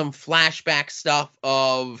get some flashback stuff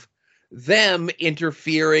of them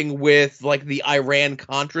interfering with like the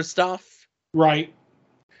Iran-Contra stuff. Right.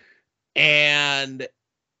 And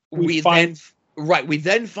we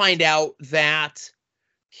then find out that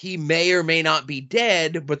he may or may not be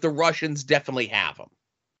dead, but the Russians definitely have him.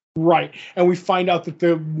 Right. And we find out that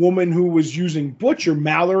the woman who was using Butcher,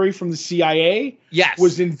 Mallory from the CIA, yes,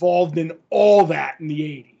 was involved in all that in the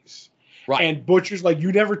 80s. Right. And Butcher's like,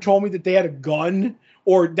 you never told me that they had a gun,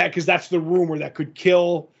 or that, because that's the rumor that could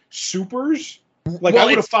kill supers. Like, I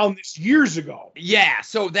would have found this years ago. Yeah,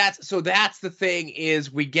 so that's the thing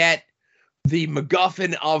is we get the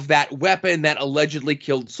MacGuffin of that weapon that allegedly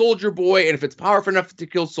killed Soldier Boy, and if it's powerful enough to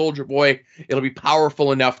kill Soldier Boy, it'll be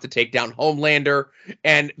powerful enough to take down Homelander.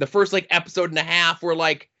 And the first like episode and a half, we're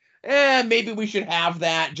like, maybe we should have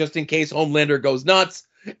that just in case Homelander goes nuts.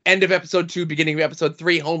 End of episode 2, beginning of episode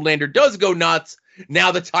 3, Homelander does go nuts.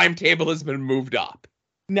 Now the timetable has been moved up.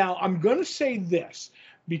 Now I'm gonna say this,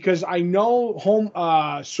 because I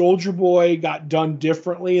know Soldier Boy got done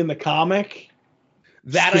differently in the comic.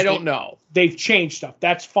 That I don't know. They've changed stuff.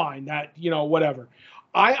 That's fine. That, whatever.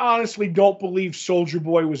 I honestly don't believe Soldier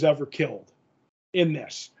Boy was ever killed in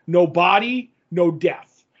this. No body, no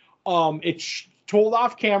death. It's told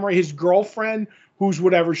off camera. His girlfriend, who's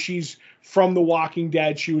whatever, she's from The Walking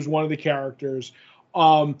Dead. She was one of the characters.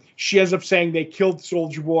 She ends up saying they killed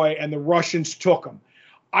Soldier Boy and the Russians took him.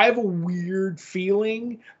 I have a weird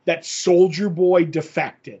feeling that Soldier Boy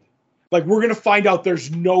defected. Like, we're going to find out there's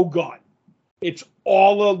no gun. It's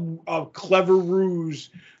all a clever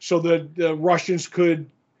ruse so that the Russians could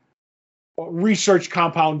research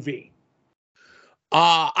Compound V.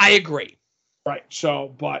 I agree. Right.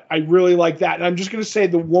 So, but I really like that. And I'm just going to say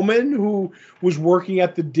the woman who was working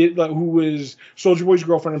at who was Soldier Boy's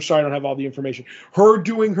girlfriend, I'm sorry, I don't have all the information. Her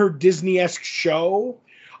doing her Disney-esque show.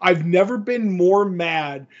 I've never been more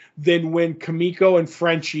mad than when Kimiko and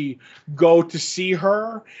Frenchie go to see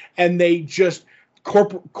her and they just,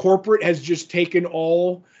 corporate has just taken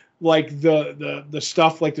all like the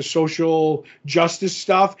stuff, like the social justice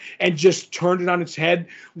stuff, and just turned it on its head.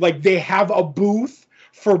 Like, they have a booth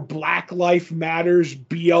for Black Lives Matters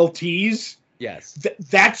BLTs. Yes.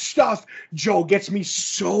 That stuff, Joe, gets me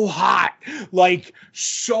so hot. Like,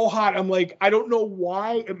 so hot. I'm like, I don't know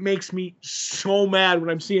why it makes me so mad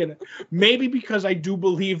when I'm seeing it. Maybe because I do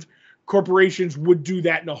believe corporations would do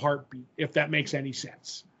that in a heartbeat, if that makes any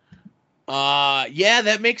sense. Yeah,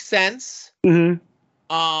 that makes sense. Mm-hmm.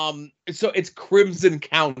 So it's Crimson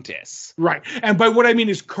Countess. Right. And by what I mean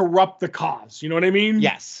is corrupt the cause. You know what I mean?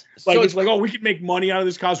 Yes. Like, so it's like, oh, we can make money out of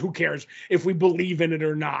this cause. Who cares if we believe in it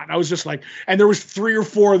or not? I was just like, and there was 3 or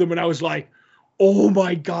 4 of them, and I was like, oh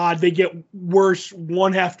my God, they get worse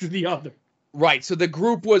one after the other. Right. So the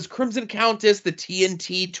group was Crimson Countess, the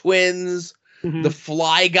TNT twins, Mm-hmm. the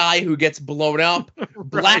Fly guy who gets blown up, Right.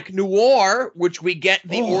 Black Noir, which we get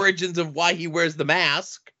the origins of why he wears the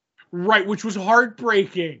mask. Right, which was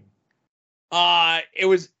heartbreaking. That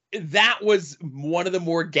was one of the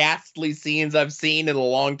more ghastly scenes I've seen in a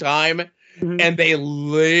long time, Mm-hmm. and they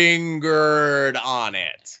lingered on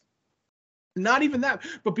it. Not even that,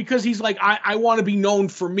 but because he's like, I want to be known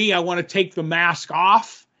for me, I want to take the mask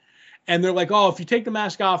off. And they're like, oh, if you take the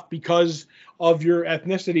mask off because of your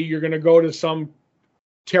ethnicity, you're going to go to some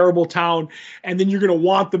terrible town, and then you're going to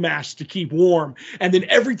want the mask to keep warm. And then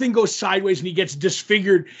everything goes sideways, and he gets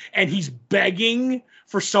disfigured, and he's begging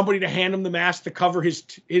for somebody to hand him the mask to cover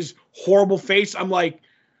his horrible face. I'm like,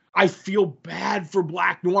 I feel bad for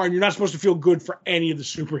Black Noir, and you're not supposed to feel good for any of the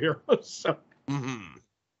superheroes. So. Mm-hmm.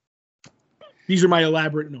 These are my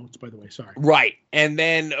elaborate notes, by the way. Sorry. Right. And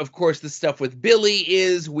then, of course, the stuff with Billy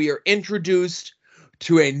is we are introduced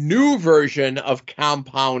to a new version of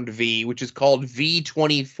Compound V, which is called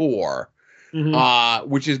V24,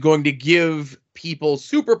 which is going to give people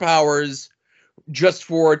superpowers just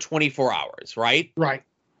for 24 hours, right? Right.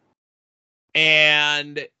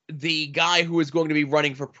 And the guy who is going to be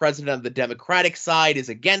running for president on the Democratic side is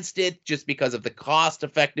against it just because of the cost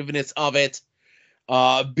effectiveness of it.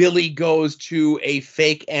 Billy goes to a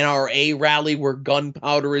fake NRA rally where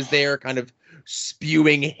gunpowder is there, kind of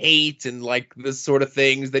spewing hate and like the sort of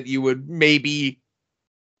things that you would maybe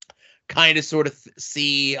kind of sort of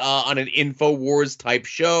see on an InfoWars type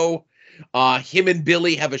show. Him and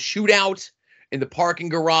Billy have a shootout in the parking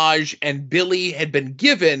garage, and Billy had been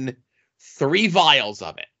given 3 vials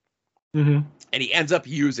of it. Mm-hmm. And he ends up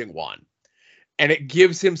using one. And it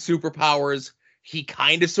gives him superpowers. he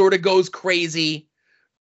kind of sort of goes crazy,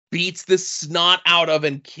 beats the snot out of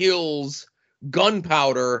and kills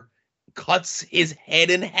Gunpowder, cuts his head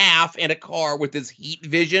in half in a car with his heat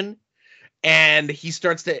vision, and he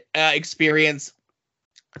starts to experience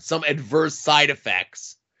some adverse side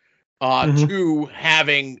effects to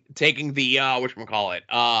taking the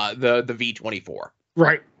the V24.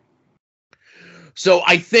 Right. So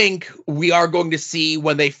I think we are going to see,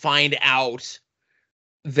 when they find out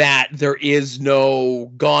that there is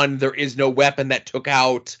no gun, there is no weapon that took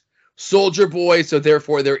out Soldier Boy, so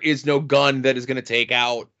therefore there is no gun that is going to take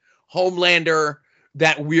out Homelander,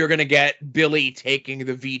 that we are going to get Billy taking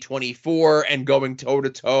the V24 and going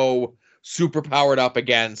toe-to-toe, super powered up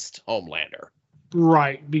against Homelander.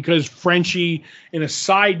 Right, because Frenchie, in a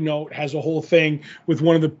side note, has a whole thing with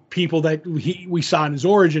one of the people that we saw in his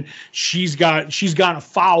origin. She's got a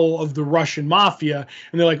foul of the Russian mafia,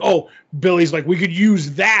 and they're like, "Oh, Billy's like, we could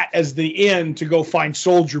use that as the end to go find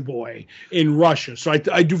Soldier Boy in Russia." So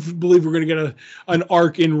I do believe we're going to get an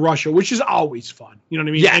arc in Russia, which is always fun. You know what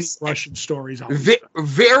I mean? Yes, any Russian stories.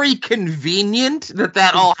 Very convenient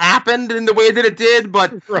that all happened in the way that it did,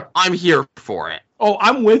 but right. I'm here for it. Oh,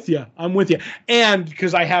 I'm with you. And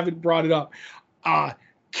because I haven't brought it up,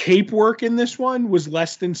 cape work in this one was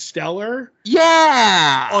less than stellar.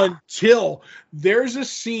 Yeah. Until there's a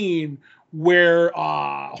scene where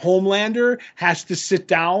Homelander has to sit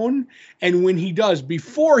down, and when he does,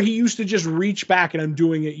 before he used to just reach back, and I'm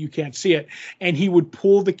doing it, you can't see it, and he would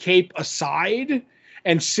pull the cape aside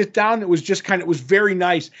and sit down. It was very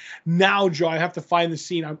nice. Now, Joe, I have to find the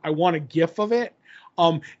scene. I want a GIF of it.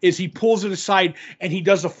 Is he pulls it aside and he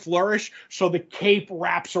does a flourish, so the cape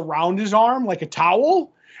wraps around his arm like a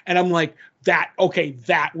towel, and I'm like, that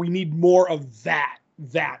we need more of that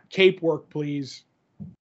cape work, please.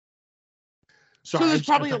 Sorry, so there's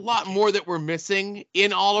probably a lot more that we're missing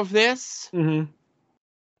in all of this. Mm-hmm.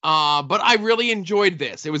 But I really enjoyed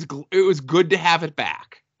this. It was good to have it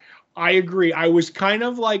back. I agree. I was kind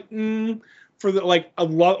of like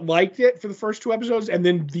liked it for the first 2 episodes, and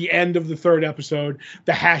then the end of the 3rd episode,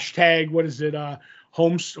 the hashtag, what is it,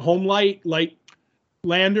 Homelight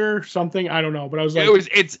Lander something, I don't know, but I was like,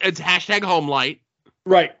 it's hashtag Homelight,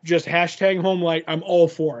 right? Just hashtag Homelight. I'm all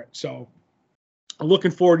for it. So I'm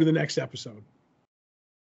looking forward to the next episode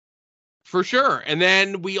for sure. And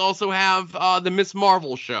then we also have the Miss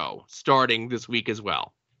Marvel show starting this week as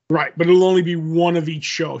well. Right, but it'll only be one of each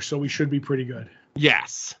show, so we should be pretty good.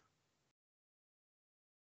 Yes.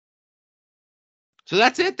 So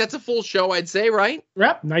that's it. That's a full show, I'd say, right?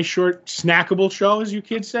 Yep. Nice, short, snackable show, as you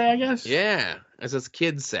kids say, I guess. Yeah, as us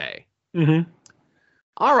kids say. Mm-hmm.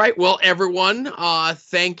 All right. Well, everyone,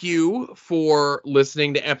 thank you for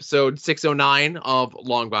listening to episode 609 of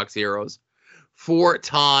Longbox Heroes. For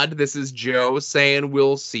Todd, this is Joe saying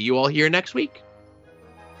we'll see you all here next week.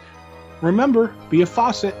 Remember, be a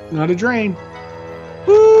faucet, not a drain.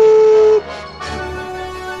 Woo!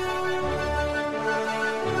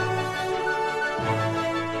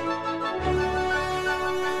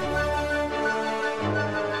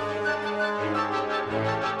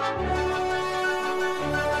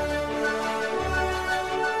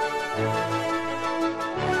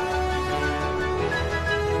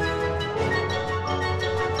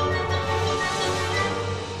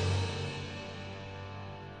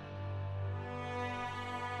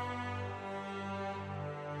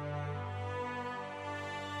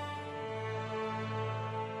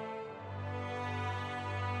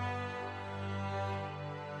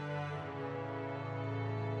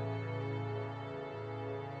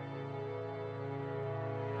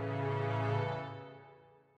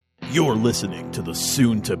 You're listening to the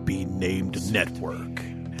soon-to-be-named network,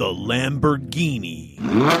 the Lamborghini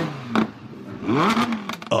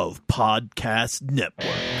of Podcast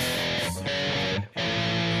Network.